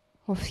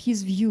of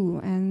his view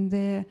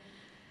and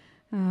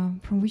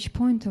from which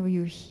point of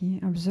view he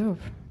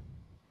observes.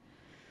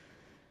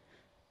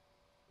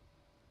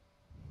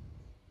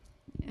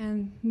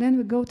 And then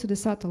we go to the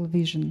subtle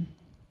vision.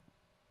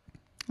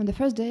 On the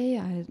first day,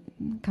 I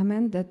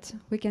comment that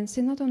we can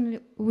see not only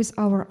with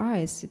our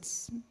eyes,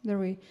 it's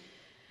very,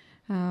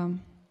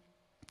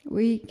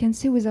 we can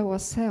see with our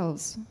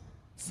cells.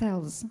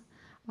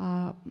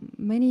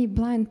 Many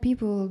blind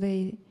people,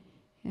 they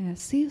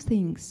see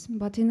things,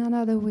 but in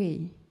another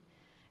way.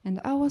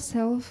 And our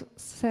cells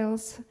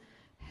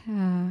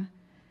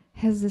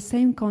has the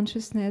same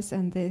consciousness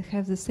and they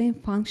have the same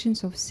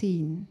functions of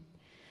seeing.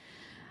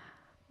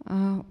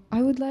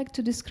 I would like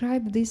to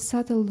describe this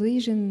subtle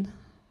vision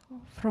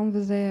from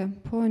the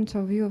point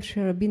of view of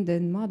Sri Aurobindo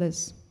and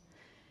mothers,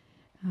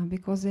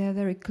 because they are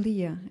very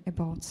clear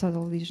about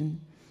subtle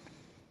vision.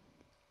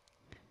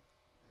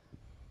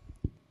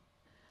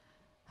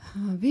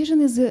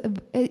 Vision is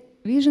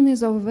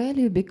of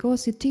value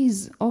because it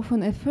is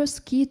often a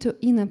first key to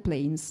inner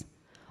planes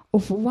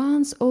of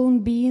one's own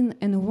being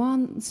and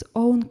one's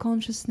own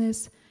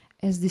consciousness,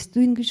 as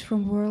distinguished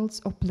from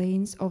worlds or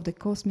planes of the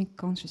cosmic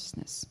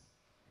consciousness.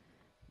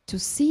 To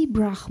see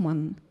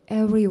Brahman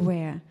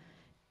everywhere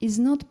is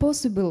not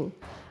possible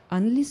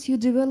unless you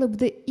develop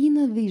the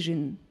inner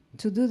vision.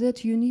 To do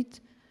that, you need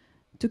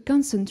to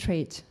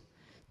concentrate.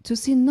 To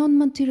see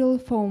non-material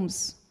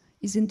forms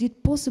is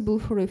indeed possible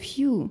for a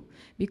few,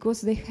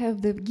 because they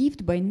have the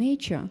gift by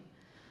nature,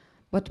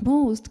 but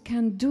most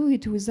can't do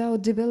it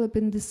without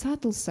developing the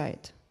subtle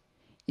side.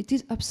 It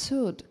is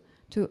absurd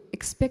to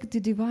expect the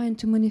divine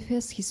to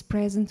manifest his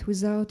presence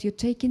without you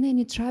taking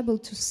any trouble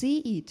to see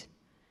it.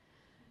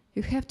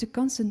 You have to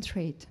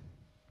concentrate.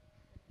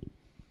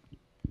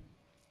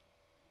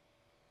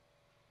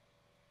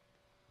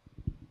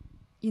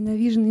 Inner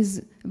vision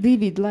is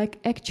vivid like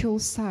actual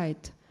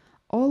sight,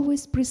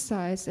 always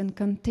precise and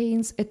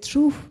contains a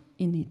truth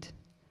in it.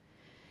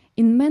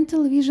 In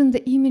mental vision,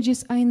 the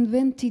images are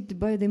invented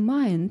by the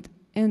mind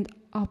and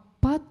are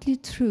partly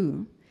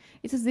true.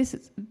 This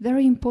is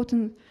very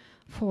important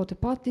thought,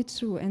 partly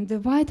true, and the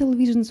vital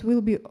visions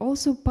will be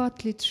also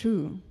partly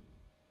true.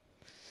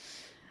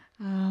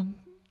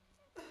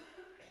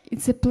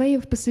 It's a play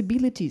of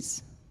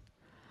possibilities.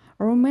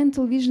 Our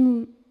mental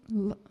vision,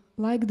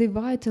 like the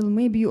vital,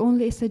 may be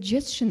only a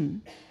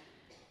suggestion.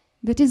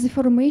 That is the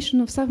formation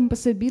of some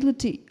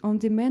possibility on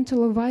the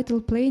mental or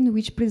vital plane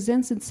which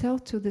presents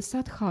itself to the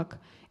sadhak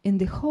in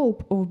the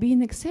hope of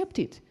being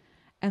accepted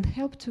and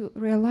help to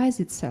realize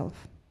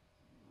itself.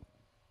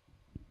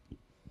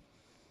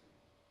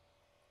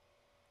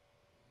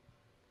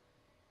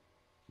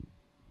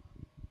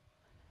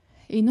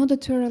 In order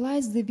to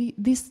realize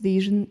this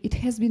vision, it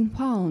has been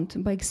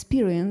found by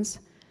experience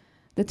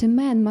that a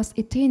man must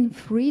attain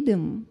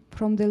freedom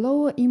from the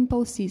lower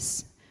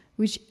impulses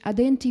which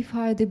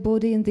identify the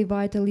body and the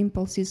vital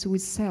impulses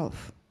with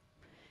self.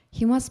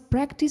 He must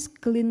practice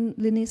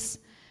cleanliness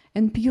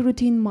and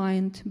purity in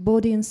mind,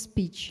 body and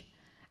speech,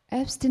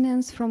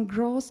 abstinence from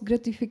gross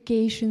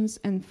gratifications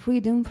and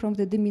freedom from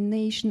the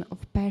domination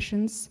of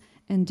passions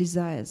and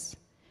desires,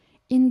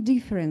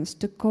 indifference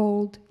to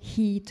cold,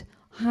 heat,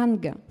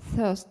 hunger,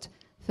 thirst,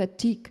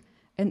 fatigue,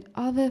 and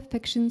other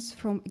affections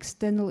from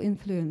external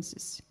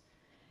influences.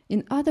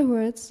 In other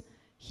words,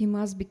 he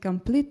must be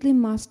completely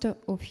master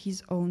of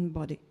his own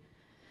body.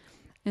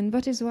 And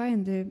that is why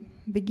in the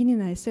beginning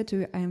I said to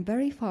you, I am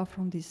very far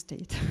from this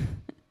state.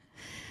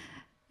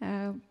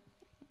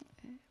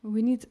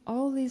 We need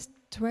all these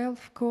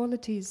 12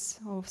 qualities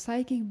of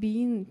psychic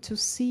being to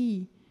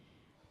see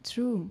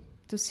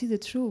the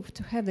truth,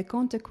 to have the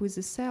contact with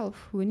the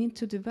self. We need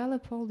to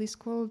develop all these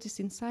qualities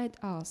inside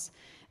us.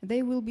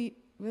 They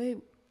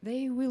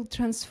will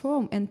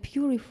transform and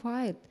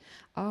purify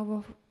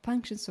our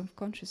functions of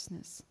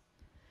consciousness.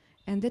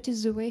 And that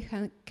is the way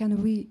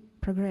can we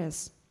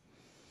progress.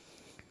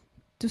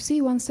 To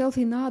see oneself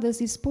in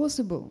others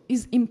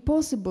is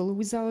impossible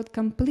without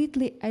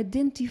completely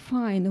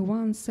identifying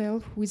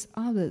oneself with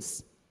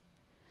others.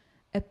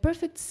 A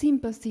perfect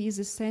sympathy is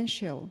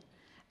essential.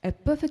 A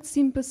perfect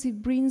sympathy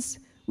brings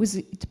with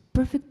it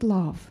perfect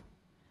love,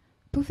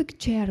 perfect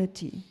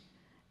charity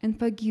and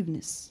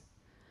forgiveness,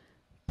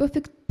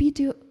 perfect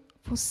pity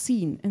for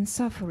sin and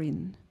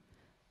suffering,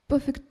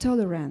 perfect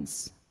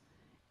tolerance,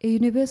 a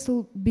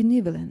universal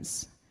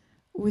benevolence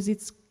with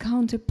its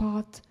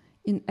counterpart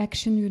in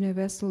action,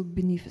 universal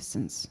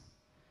beneficence.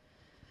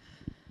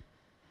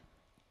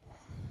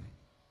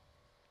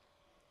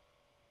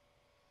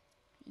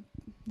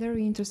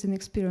 Very interesting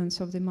experience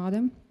of the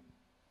mother,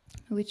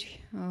 which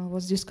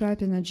was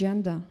described in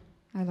agenda.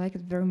 I like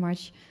it very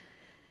much.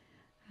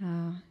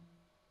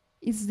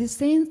 It's the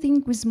same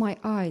thing with my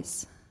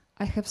eyes.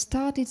 I have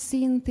started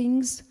seeing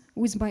things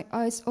with my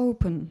eyes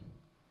open.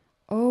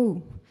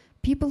 Oh,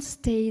 people's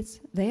states,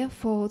 their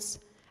thoughts,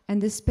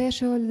 and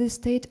especially the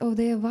state of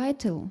their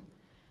vital,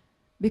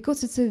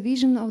 because it's a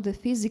vision of the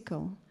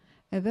physical,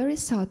 a very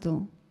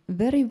subtle,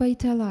 very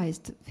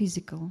vitalized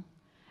physical,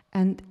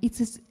 and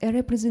it's a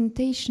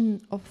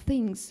representation of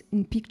things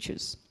in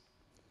pictures.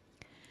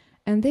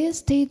 And their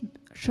state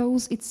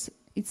shows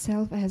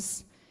itself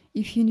as,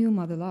 if you knew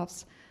Mother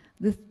Loves,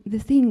 the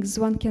things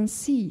one can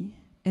see,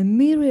 a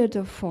myriad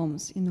of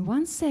forms in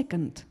 1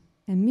 second,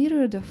 a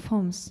myriad of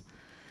forms,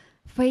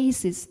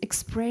 faces,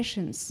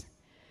 expressions.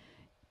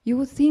 You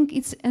would think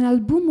it's an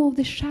album of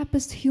the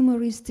sharpest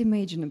humorist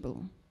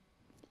imaginable.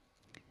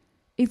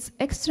 It's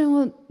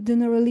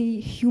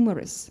extraordinarily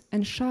humorous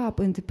and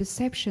sharp in the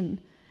perception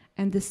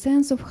and the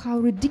sense of how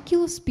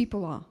ridiculous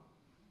people are.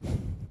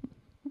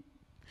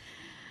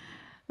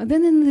 And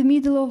then in the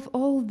middle of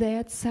all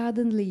that,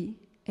 suddenly,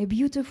 a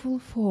beautiful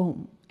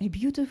form, a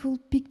beautiful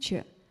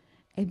picture,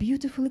 a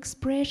beautiful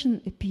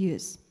expression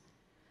appears.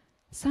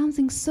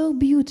 Something so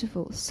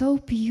beautiful, so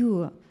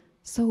pure,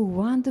 so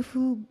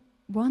wonderful,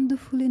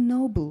 wonderfully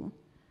noble.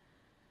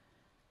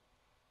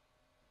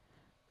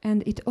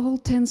 And it all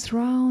turns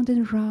round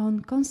and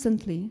round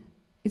constantly.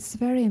 It's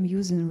very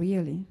amusing,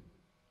 really.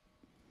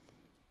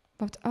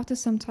 But after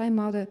some time,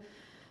 Mother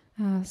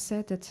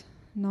said that,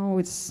 no,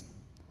 it's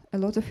a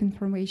lot of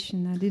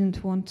information. I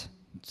didn't want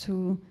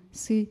to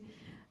see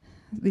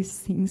these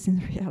things in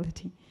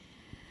reality.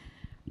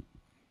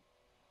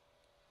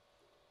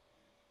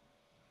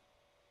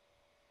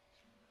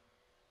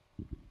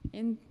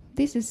 And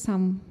this is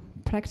some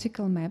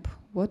practical map,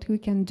 what we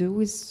can do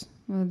with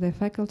the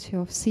faculty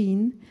of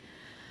seeing.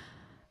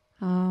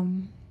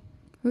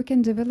 We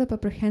can develop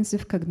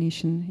apprehensive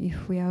cognition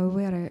if we are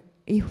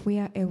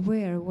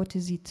aware what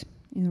is it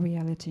in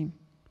reality.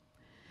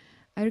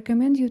 I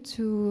recommend you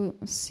to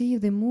see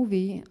the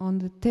movie on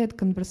the TED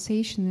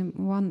conversation.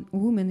 One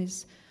woman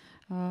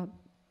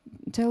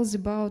tells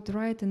about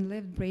right and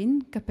left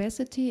brain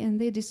capacity,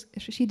 and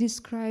she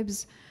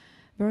describes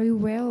very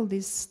well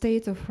this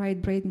state of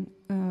right brain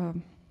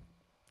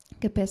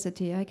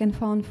capacity. I can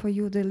find for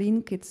you the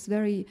link. It's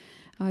very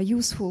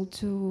useful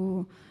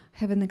to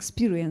have an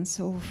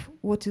experience of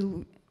what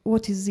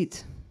is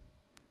it,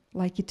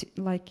 like it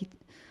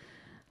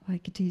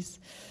is.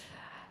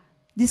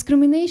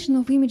 Discrimination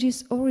of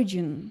image's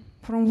origin.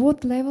 From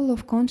what level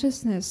of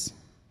consciousness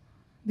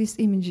this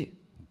image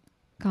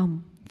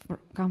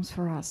comes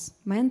for us?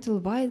 Mental,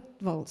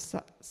 vital,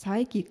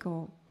 psychic,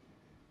 or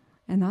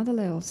another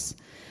levels.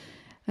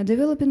 A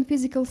developing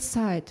physical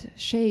side,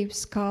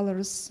 shapes,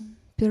 colors,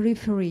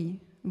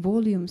 periphery,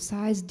 volume,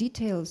 size,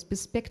 details,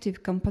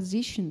 perspective,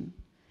 composition.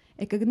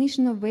 A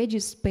cognition of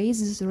edges,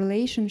 spaces,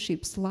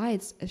 relationships,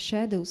 lights,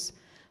 shadows,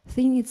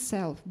 thing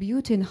itself,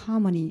 beauty and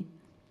harmony.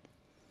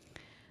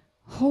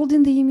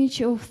 Holding the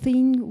image of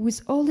thing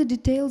with all the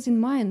details in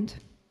mind,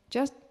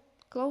 just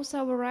close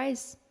our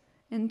eyes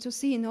and to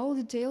see in all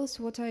details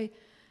what I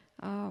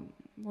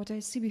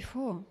see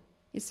before.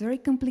 It's very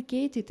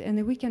complicated,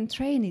 and we can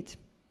train it.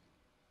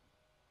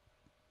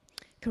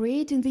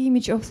 Creating the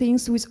image of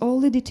things with all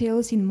the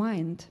details in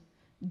mind,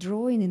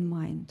 drawing in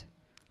mind,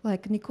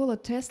 like Nikola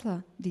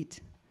Tesla did.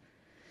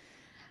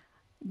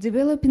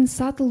 Developing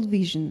subtle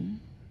vision.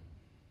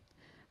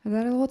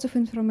 There are a lot of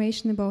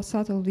information about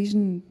subtle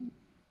vision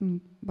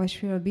by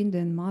Sri Aurobindo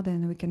and Mother,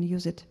 and we can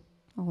use it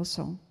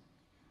also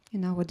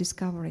in our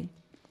discovery.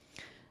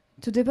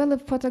 To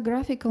develop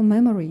photographical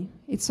memory,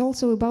 it's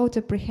also about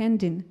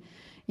apprehending.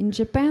 In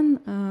Japan,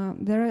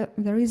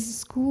 there is a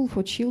school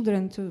for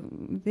children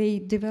they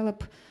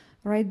develop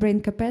right brain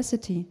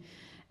capacity,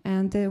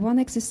 and one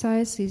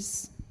exercise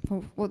is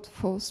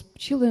for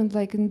children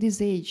like in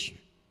this age.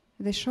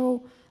 They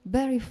show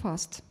very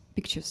fast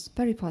pictures,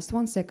 very fast,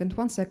 1 second,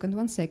 1 second,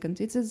 1 second.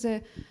 It is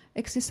an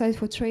exercise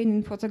for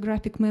training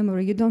photographic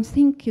memory. You don't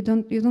think, you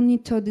don't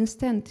need to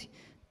understand,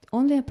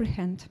 only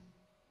apprehend.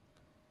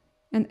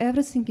 And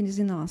everything is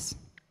in us.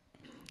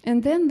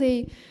 And then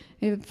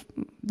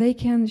they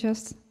can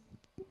just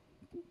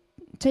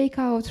take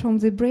out from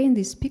the brain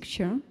this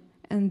picture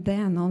and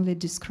then only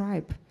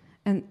describe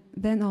and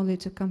then only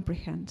to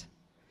comprehend.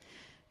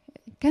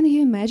 Can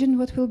you imagine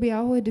what will be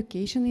our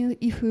education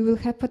if we will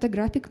have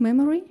photographic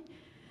memory?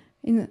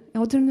 In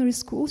ordinary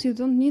schools, you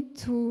don't need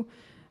to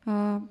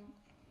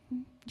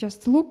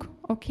just look,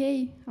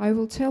 okay, I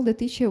will tell the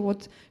teacher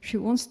what she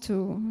wants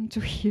to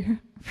hear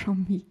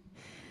from me.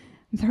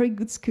 Very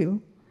good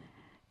skill,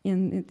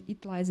 and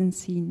it lies in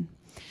seeing.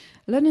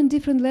 Learning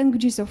different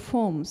languages of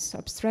forms,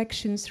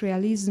 abstractions,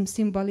 realism,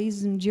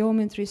 symbolism,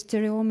 geometry,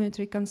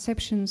 stereometry,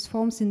 conceptions,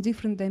 forms in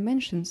different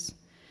dimensions.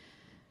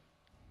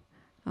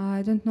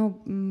 I don't know,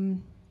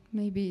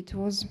 maybe it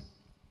was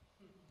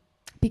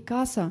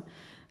Picasso.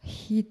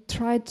 He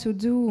tried to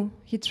draw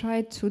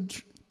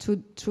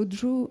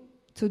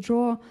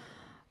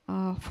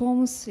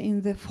forms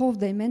in the fourth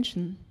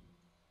dimension.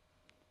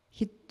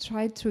 He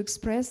tried to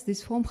express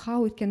this form,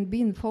 how it can be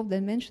in fourth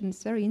dimension.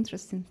 It's a very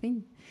interesting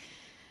thing.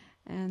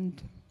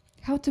 And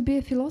how to be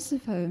a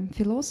philosopher,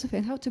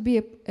 and how to be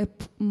a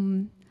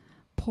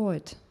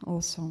poet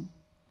also.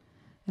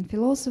 And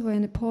philosopher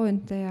and a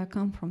poet, they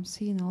come from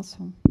seeing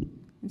also.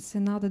 It's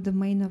another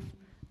domain of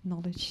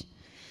knowledge. Do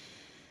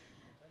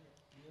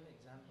you have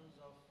examples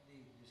of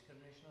the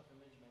discrimination of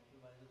image, mental,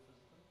 vital,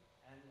 physical?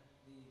 And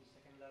the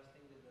second last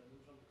thing, the learning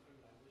from different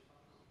language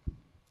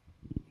forms?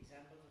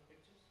 Examples of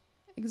pictures?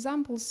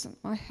 Examples,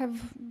 I have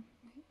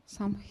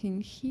something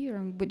here,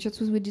 but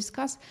just as we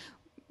discussed,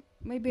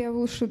 maybe I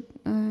will show,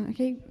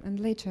 okay, and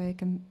later I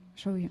can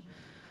show you.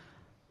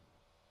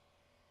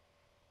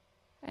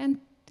 And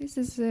this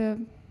is a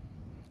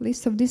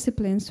list of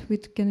disciplines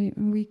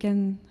we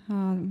can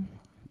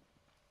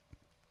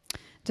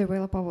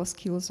develop our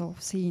skills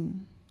of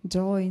seeing: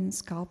 drawing,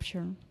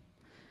 sculpture,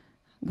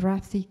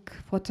 graphic,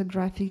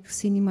 photographic,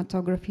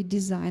 cinematography,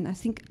 design. I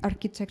think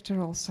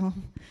architecture also,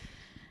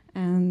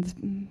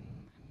 and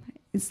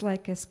it's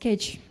like a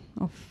sketch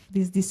of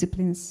these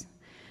disciplines.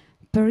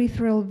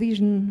 Peripheral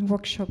vision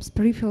workshops,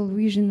 peripheral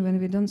vision when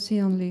we don't see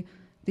only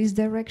this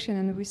direction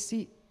and we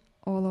see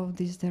all of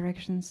these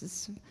directions.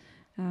 It's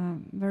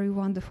very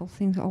wonderful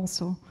thing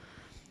also.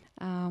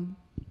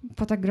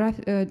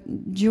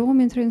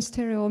 Geometry and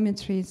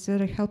stereometry is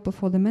very helpful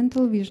for the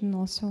mental vision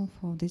also,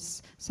 for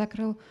this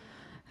sacral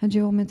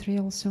geometry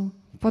also.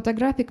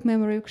 Photographic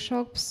memory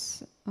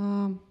workshops,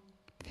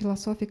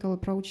 philosophical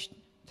approach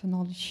to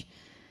knowledge.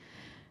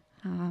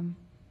 I'm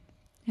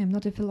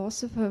not a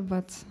philosopher,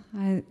 but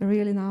I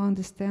really now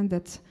understand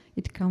that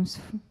it comes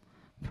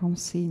from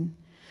seeing.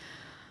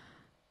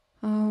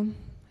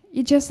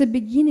 It's just the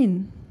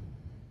beginning.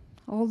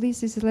 All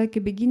this is like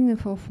a beginning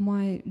of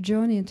my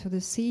journey to the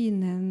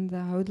seeing, and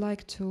I would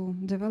like to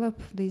develop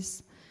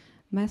this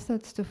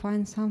method to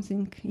find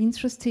something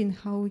interesting,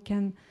 how we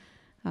can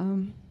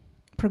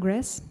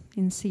progress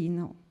in seeing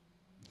now.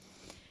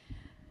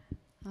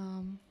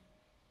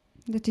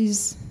 That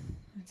is,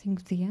 I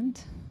think, the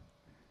end.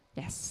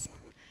 Yes.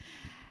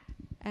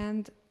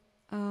 And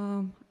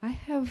I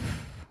have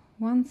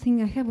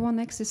one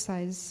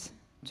exercise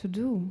to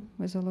do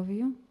with all of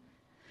you.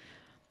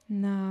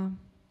 Now,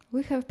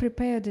 we have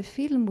prepared a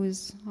film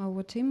with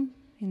our team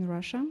in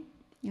Russia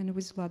and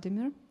with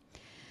Vladimir.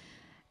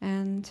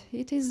 And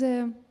it is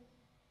an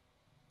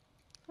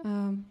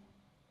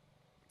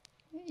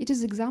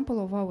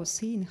example of our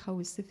seeing, how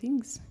we see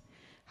things,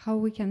 how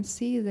we can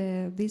see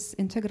this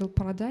integral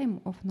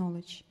paradigm of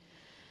knowledge.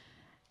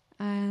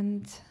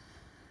 And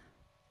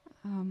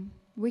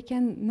we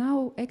can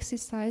now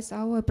exercise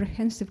our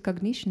apprehensive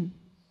cognition,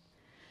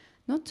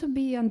 not to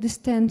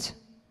understand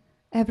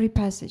every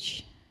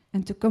passage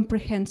and to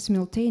comprehend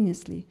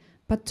simultaneously,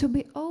 but to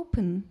be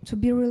open, to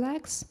be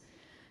relaxed,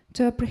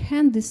 to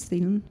apprehend this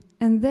thing,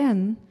 and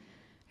then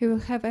you will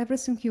have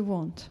everything you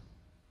want.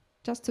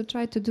 Just to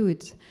try to do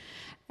it.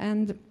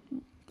 And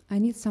I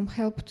need some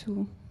help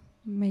to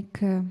make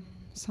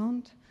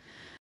sound.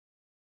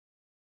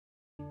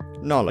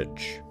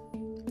 Knowledge.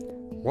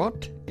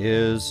 What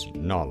is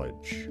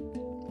knowledge?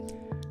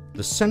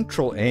 The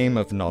central aim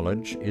of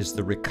knowledge is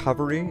the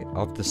recovery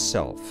of the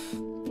self,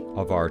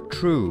 of our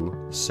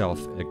true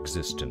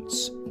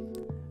self-existence.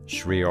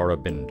 Sri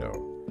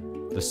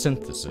Aurobindo, the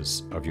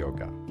synthesis of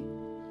yoga.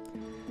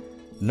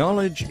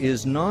 Knowledge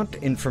is not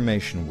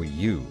information we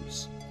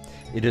use.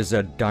 It is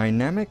a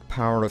dynamic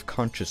power of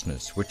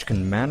consciousness which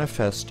can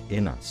manifest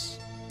in us.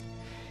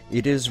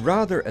 It is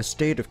rather a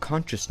state of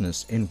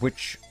consciousness in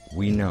which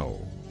we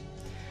know.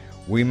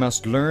 We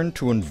must learn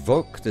to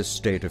invoke this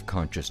state of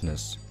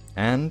consciousness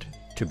and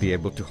to be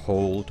able to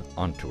hold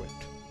onto it.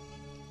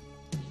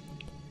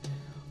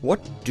 What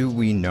do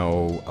we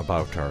know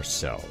about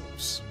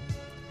ourselves?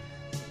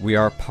 We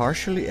are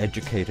partially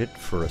educated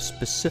for a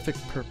specific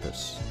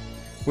purpose,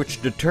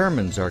 which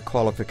determines our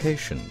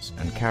qualifications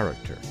and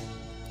character.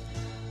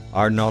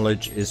 Our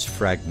knowledge is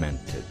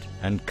fragmented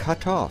and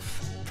cut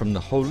off from the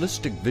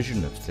holistic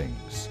vision of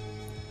things.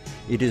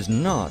 It is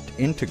not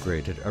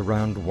integrated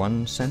around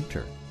one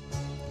center.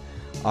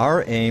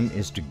 Our aim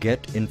is to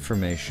get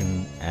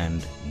information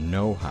and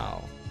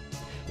know-how.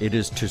 It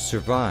is to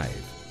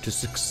survive, to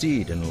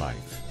succeed in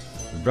life,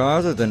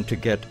 rather than to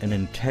get an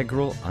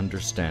integral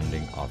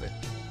understanding of it.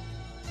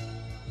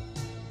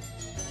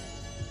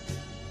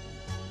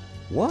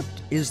 What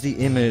is the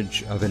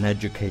image of an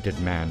educated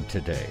man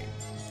today?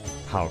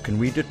 How can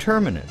we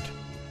determine it?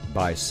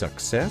 By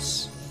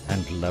success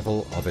and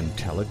level of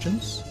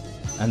intelligence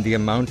and the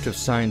amount of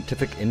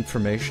scientific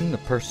information the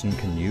person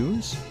can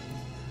use?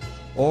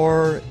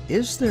 Or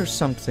is there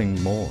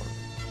something more?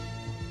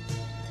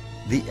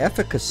 The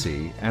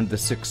efficacy and the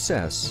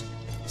success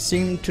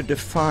seem to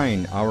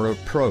define our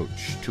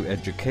approach to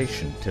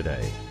education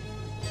today.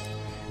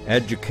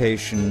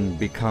 Education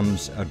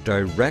becomes a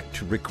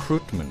direct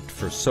recruitment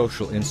for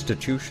social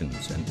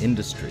institutions and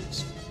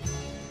industries.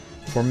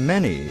 For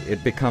many,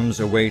 it becomes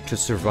a way to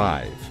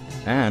survive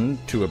and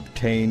to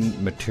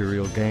obtain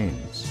material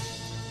gains.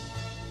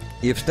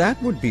 If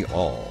that would be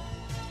all,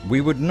 we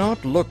would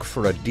not look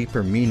for a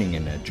deeper meaning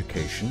in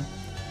education,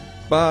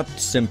 but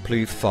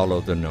simply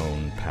follow the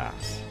known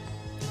path.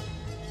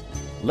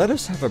 Let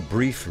us have a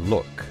brief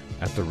look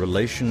at the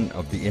relation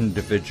of the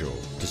individual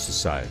to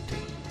society.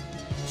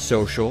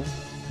 Social,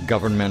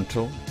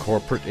 governmental,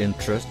 corporate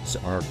interests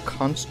are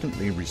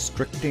constantly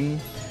restricting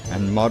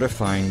and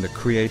modifying the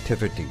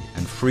creativity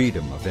and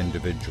freedom of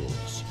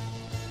individuals.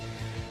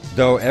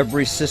 Though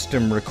every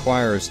system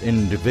requires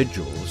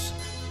individuals,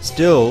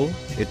 still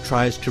it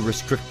tries to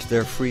restrict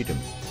their freedom,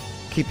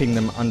 keeping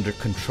them under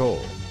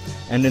control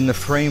and in the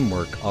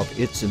framework of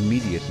its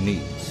immediate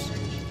needs.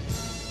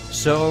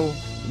 So,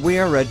 we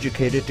are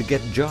educated to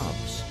get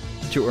jobs,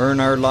 to earn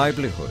our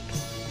livelihood,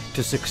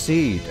 to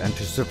succeed and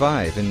to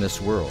survive in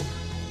this world.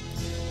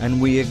 And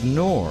we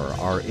ignore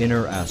our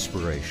inner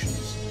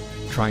aspirations,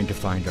 trying to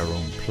find our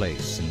own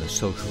place in the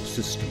social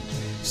system,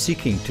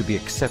 seeking to be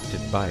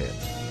accepted by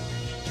it.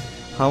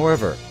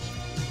 However,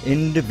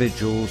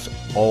 individuals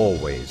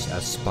always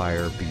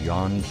aspire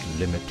beyond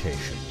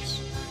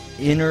limitations.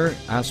 Inner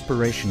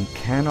aspiration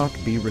cannot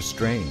be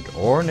restrained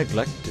or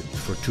neglected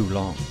for too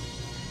long.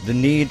 The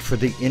need for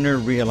the inner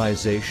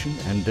realization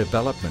and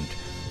development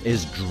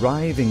is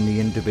driving the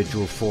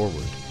individual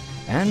forward,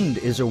 and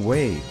is a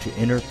way to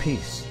inner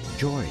peace,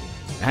 joy,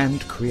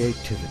 and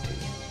creativity.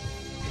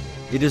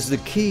 It is the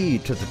key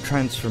to the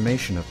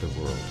transformation of the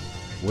world,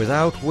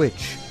 without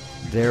which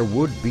there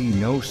would be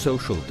no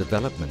social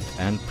development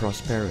and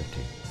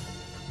prosperity.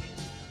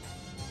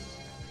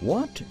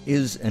 What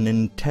is an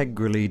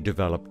integrally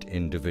developed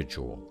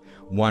individual?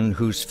 One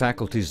whose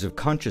faculties of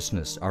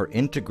consciousness are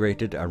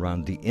integrated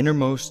around the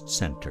innermost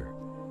center,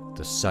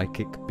 the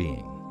psychic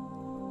being.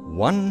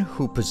 One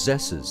who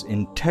possesses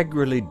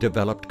integrally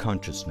developed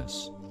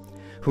consciousness,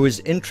 who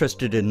is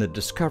interested in the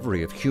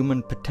discovery of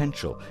human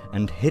potential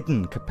and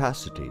hidden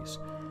capacities,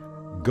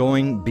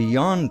 going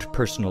beyond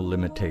personal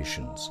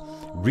limitations,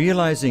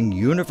 realizing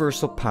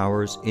universal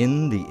powers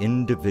in the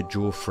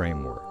individual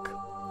framework.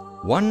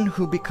 One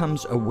who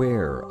becomes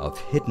aware of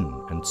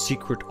hidden and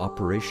secret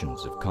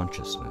operations of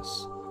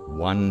consciousness.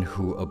 One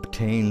who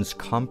obtains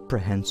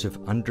comprehensive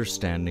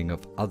understanding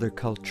of other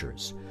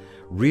cultures,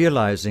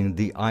 realizing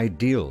the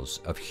ideals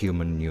of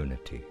human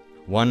unity.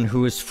 One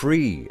who is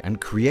free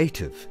and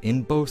creative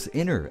in both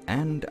inner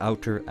and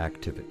outer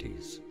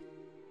activities.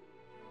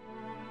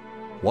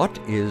 What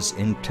is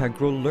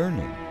integral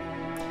learning?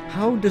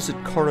 How does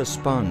it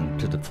correspond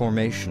to the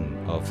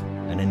formation of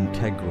an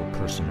integral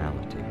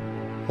personality?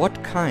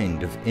 What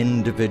kind of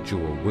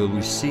individual will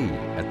we see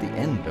at the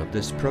end of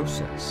this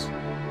process?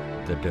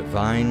 The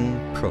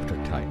divine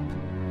prototype,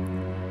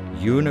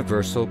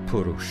 universal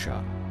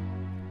Purusha.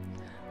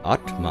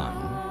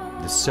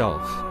 Atman, the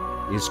self,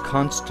 is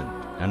constant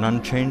and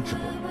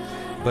unchangeable,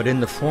 but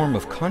in the form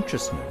of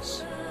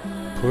consciousness,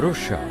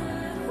 Purusha,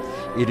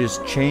 it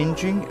is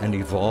changing and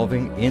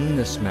evolving in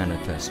this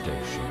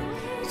manifestation,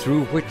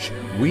 through which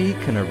we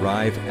can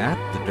arrive at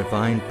the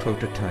divine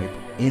prototype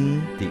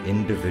in the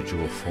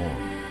individual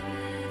form.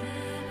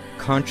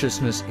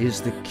 Consciousness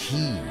is the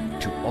key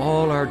to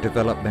all our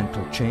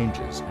developmental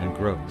changes and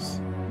growth.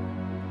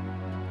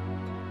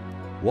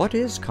 What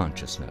is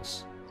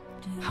consciousness?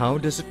 How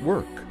does it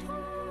work?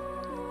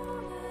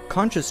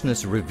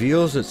 Consciousness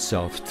reveals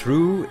itself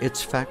through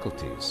its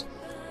faculties: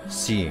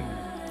 seeing,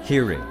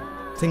 hearing,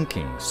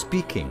 thinking,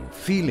 speaking,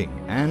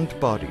 feeling, and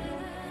body.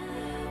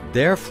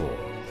 Therefore,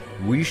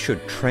 we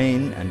should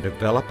train and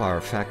develop our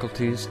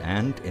faculties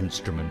and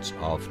instruments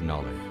of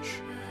knowledge.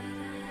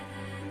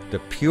 The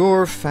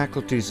pure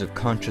faculties of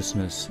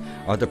consciousness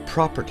are the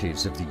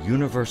properties of the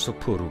universal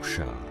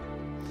Purusha,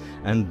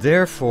 and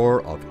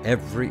therefore of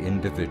every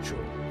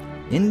individual,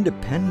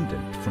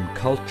 independent from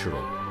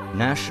cultural,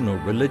 national,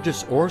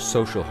 religious, or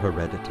social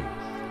heredity,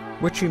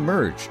 which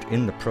emerged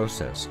in the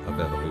process of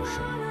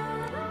evolution.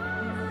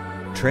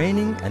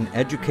 Training and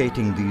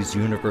educating these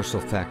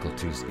universal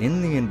faculties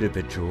in the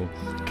individual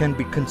can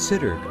be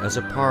considered as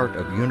a part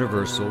of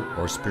universal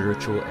or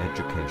spiritual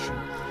education,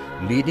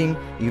 leading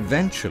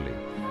eventually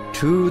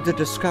to the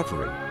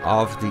discovery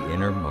of the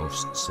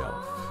innermost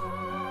self.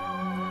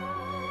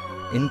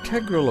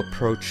 Integral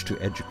approach to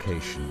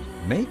education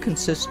may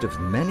consist of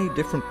many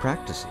different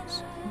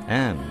practices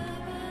and,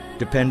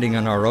 depending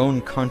on our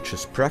own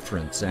conscious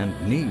preference and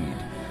need,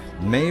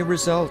 may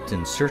result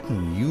in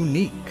certain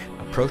unique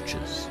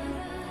approaches.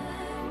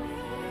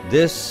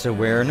 This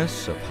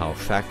awareness of how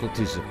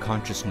faculties of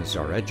consciousness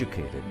are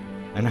educated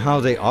and how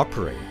they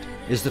operate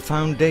is the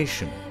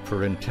foundation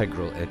for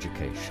integral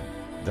education.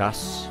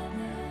 Thus,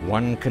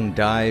 one can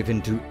dive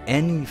into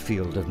any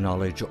field of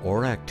knowledge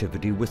or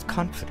activity with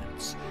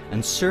confidence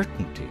and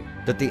certainty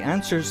that the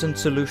answers and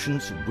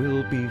solutions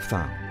will be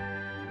found.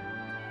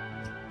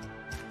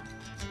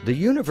 The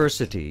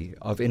University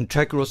of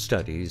Integral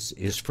Studies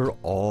is for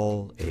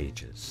all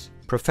ages,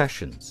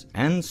 professions,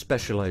 and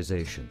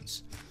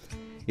specializations.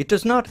 It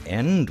does not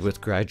end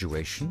with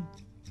graduation,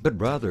 but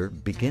rather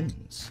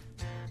begins.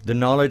 The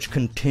knowledge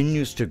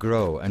continues to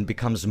grow and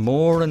becomes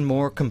more and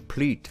more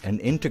complete and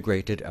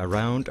integrated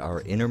around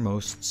our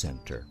innermost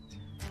center.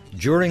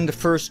 During the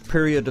first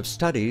period of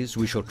studies,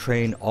 we shall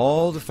train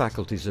all the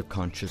faculties of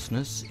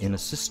consciousness in a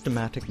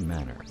systematic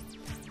manner.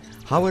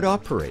 How it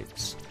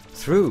operates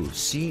through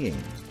seeing,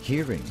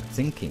 hearing,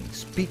 thinking,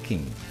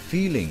 speaking,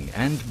 feeling,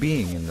 and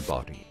being in the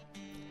body.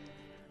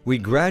 We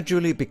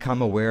gradually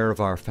become aware of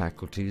our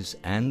faculties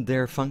and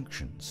their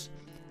functions.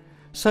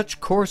 Such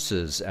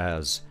courses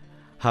as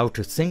how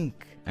to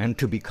think and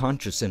to be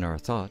conscious in our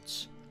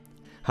thoughts,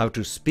 how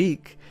to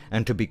speak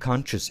and to be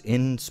conscious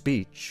in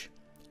speech,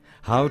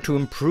 how to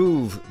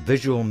improve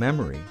visual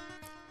memory,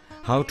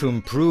 how to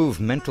improve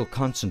mental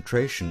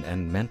concentration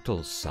and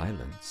mental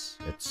silence,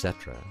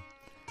 etc.,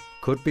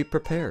 could be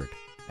prepared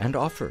and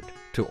offered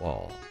to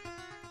all.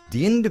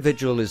 The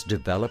individual is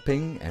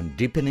developing and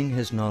deepening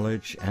his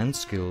knowledge and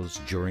skills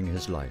during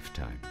his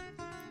lifetime,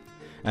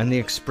 and the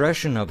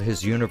expression of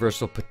his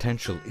universal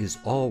potential is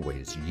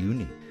always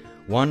unique.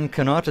 One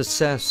cannot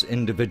assess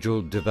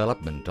individual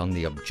development on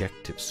the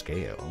objective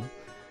scale,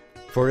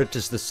 for it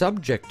is the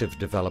subjective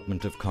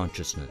development of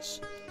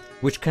consciousness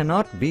which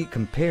cannot be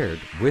compared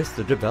with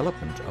the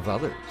development of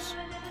others.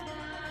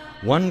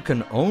 One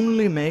can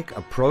only make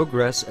a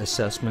progress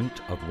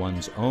assessment of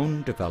one's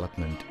own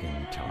development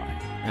in time.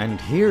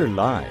 And here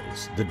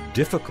lies the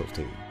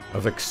difficulty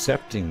of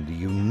accepting the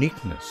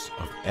uniqueness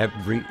of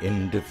every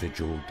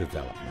individual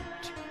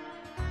development.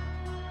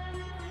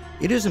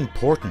 It is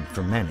important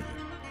for many,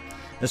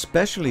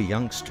 especially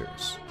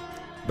youngsters,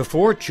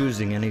 before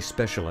choosing any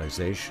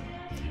specialization,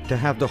 to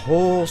have the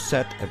whole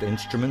set of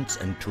instruments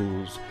and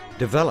tools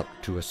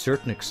developed to a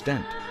certain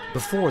extent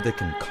before they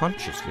can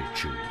consciously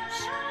choose.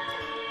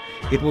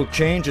 It will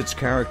change its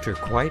character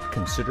quite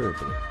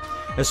considerably,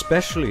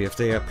 especially if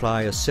they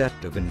apply a set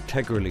of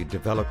integrally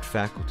developed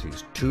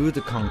faculties to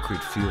the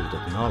concrete field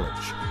of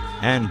knowledge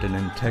and an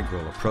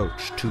integral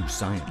approach to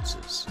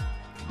sciences.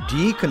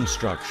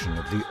 Deconstruction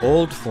of the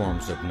old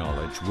forms of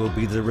knowledge will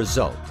be the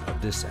result of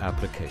this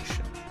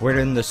application,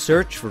 wherein the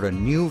search for a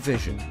new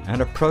vision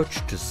and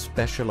approach to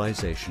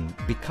specialization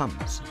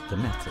becomes the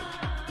method.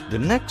 The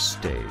next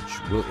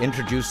stage will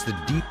introduce the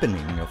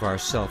deepening of our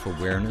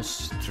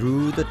self-awareness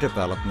through the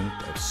development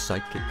of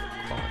psychic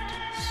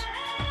qualities.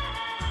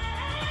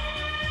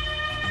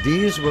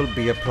 These will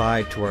be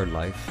applied to our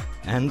life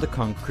and the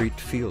concrete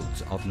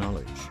fields of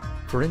knowledge.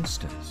 For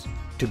instance,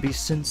 to be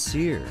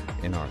sincere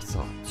in our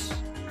thoughts,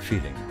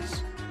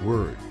 feelings,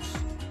 words,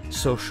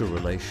 social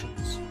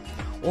relations,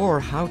 or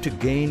how to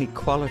gain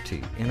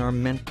equality in our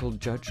mental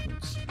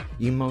judgments,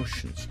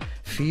 emotions,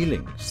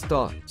 feelings,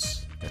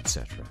 thoughts,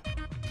 etc.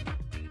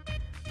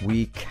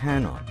 We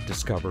cannot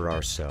discover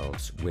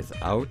ourselves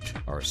without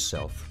our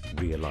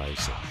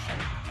self-realization.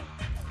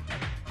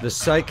 The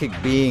psychic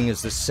being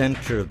is the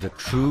center of the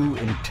true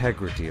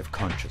integrity of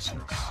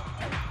consciousness.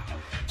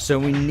 So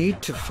we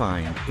need to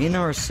find in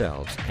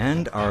ourselves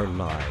and our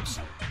lives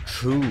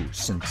true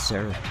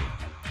sincerity,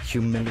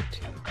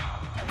 humility,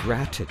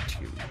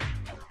 gratitude,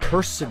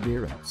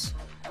 perseverance,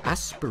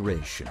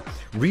 aspiration,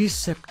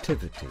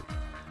 receptivity,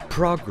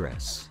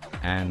 progress,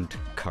 and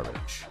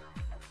courage,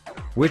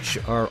 which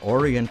are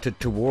oriented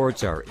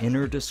towards our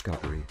inner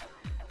discovery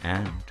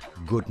and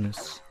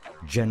goodness,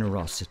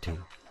 generosity,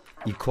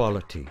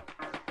 equality,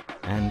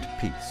 and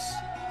peace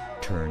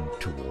turned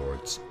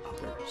towards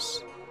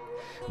others.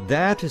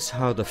 That is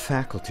how the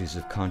faculties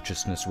of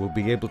consciousness will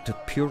be able to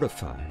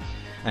purify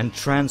and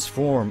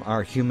transform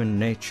our human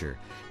nature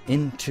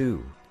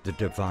into the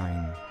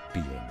divine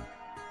being.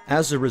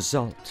 As a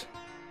result,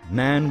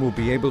 man will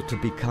be able to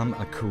become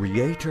a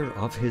creator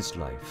of his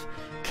life,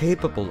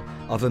 capable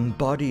of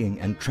embodying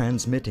and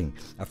transmitting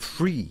a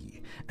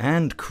free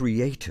and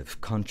creative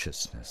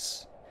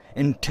consciousness.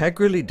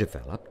 Integrally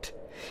developed,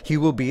 he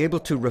will be able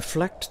to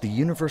reflect the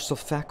universal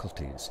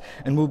faculties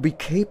and will be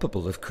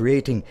capable of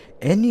creating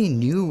any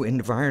new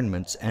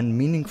environments and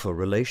meaningful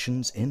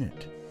relations in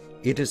it.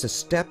 It is a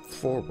step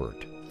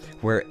forward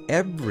where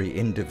every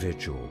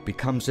individual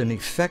becomes an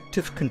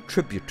effective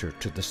contributor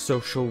to the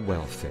social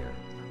welfare,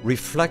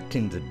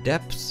 reflecting the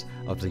depths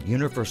of the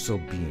universal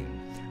being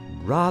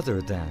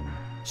rather than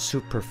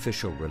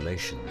superficial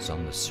relations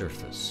on the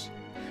surface,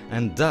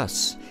 and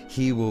thus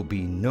he will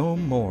be no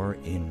more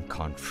in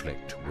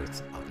conflict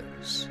with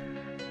others.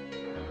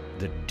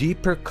 The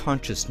deeper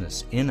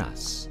consciousness in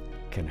us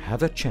can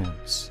have a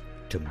chance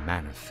to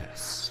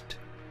manifest.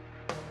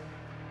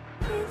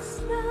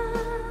 It's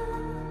love.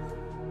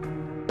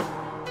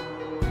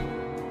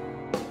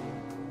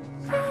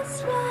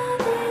 This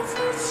love is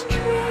a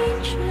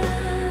strange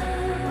love,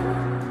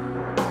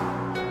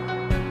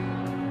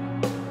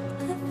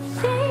 a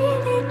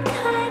faded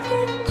kind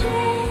of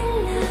day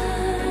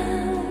love.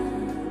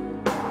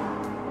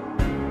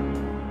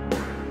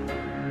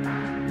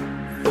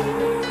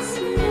 This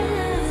love,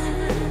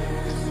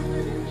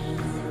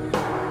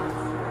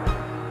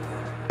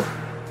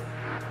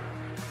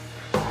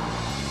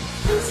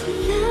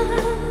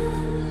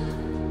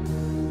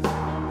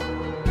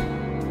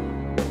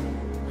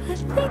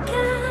 I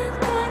think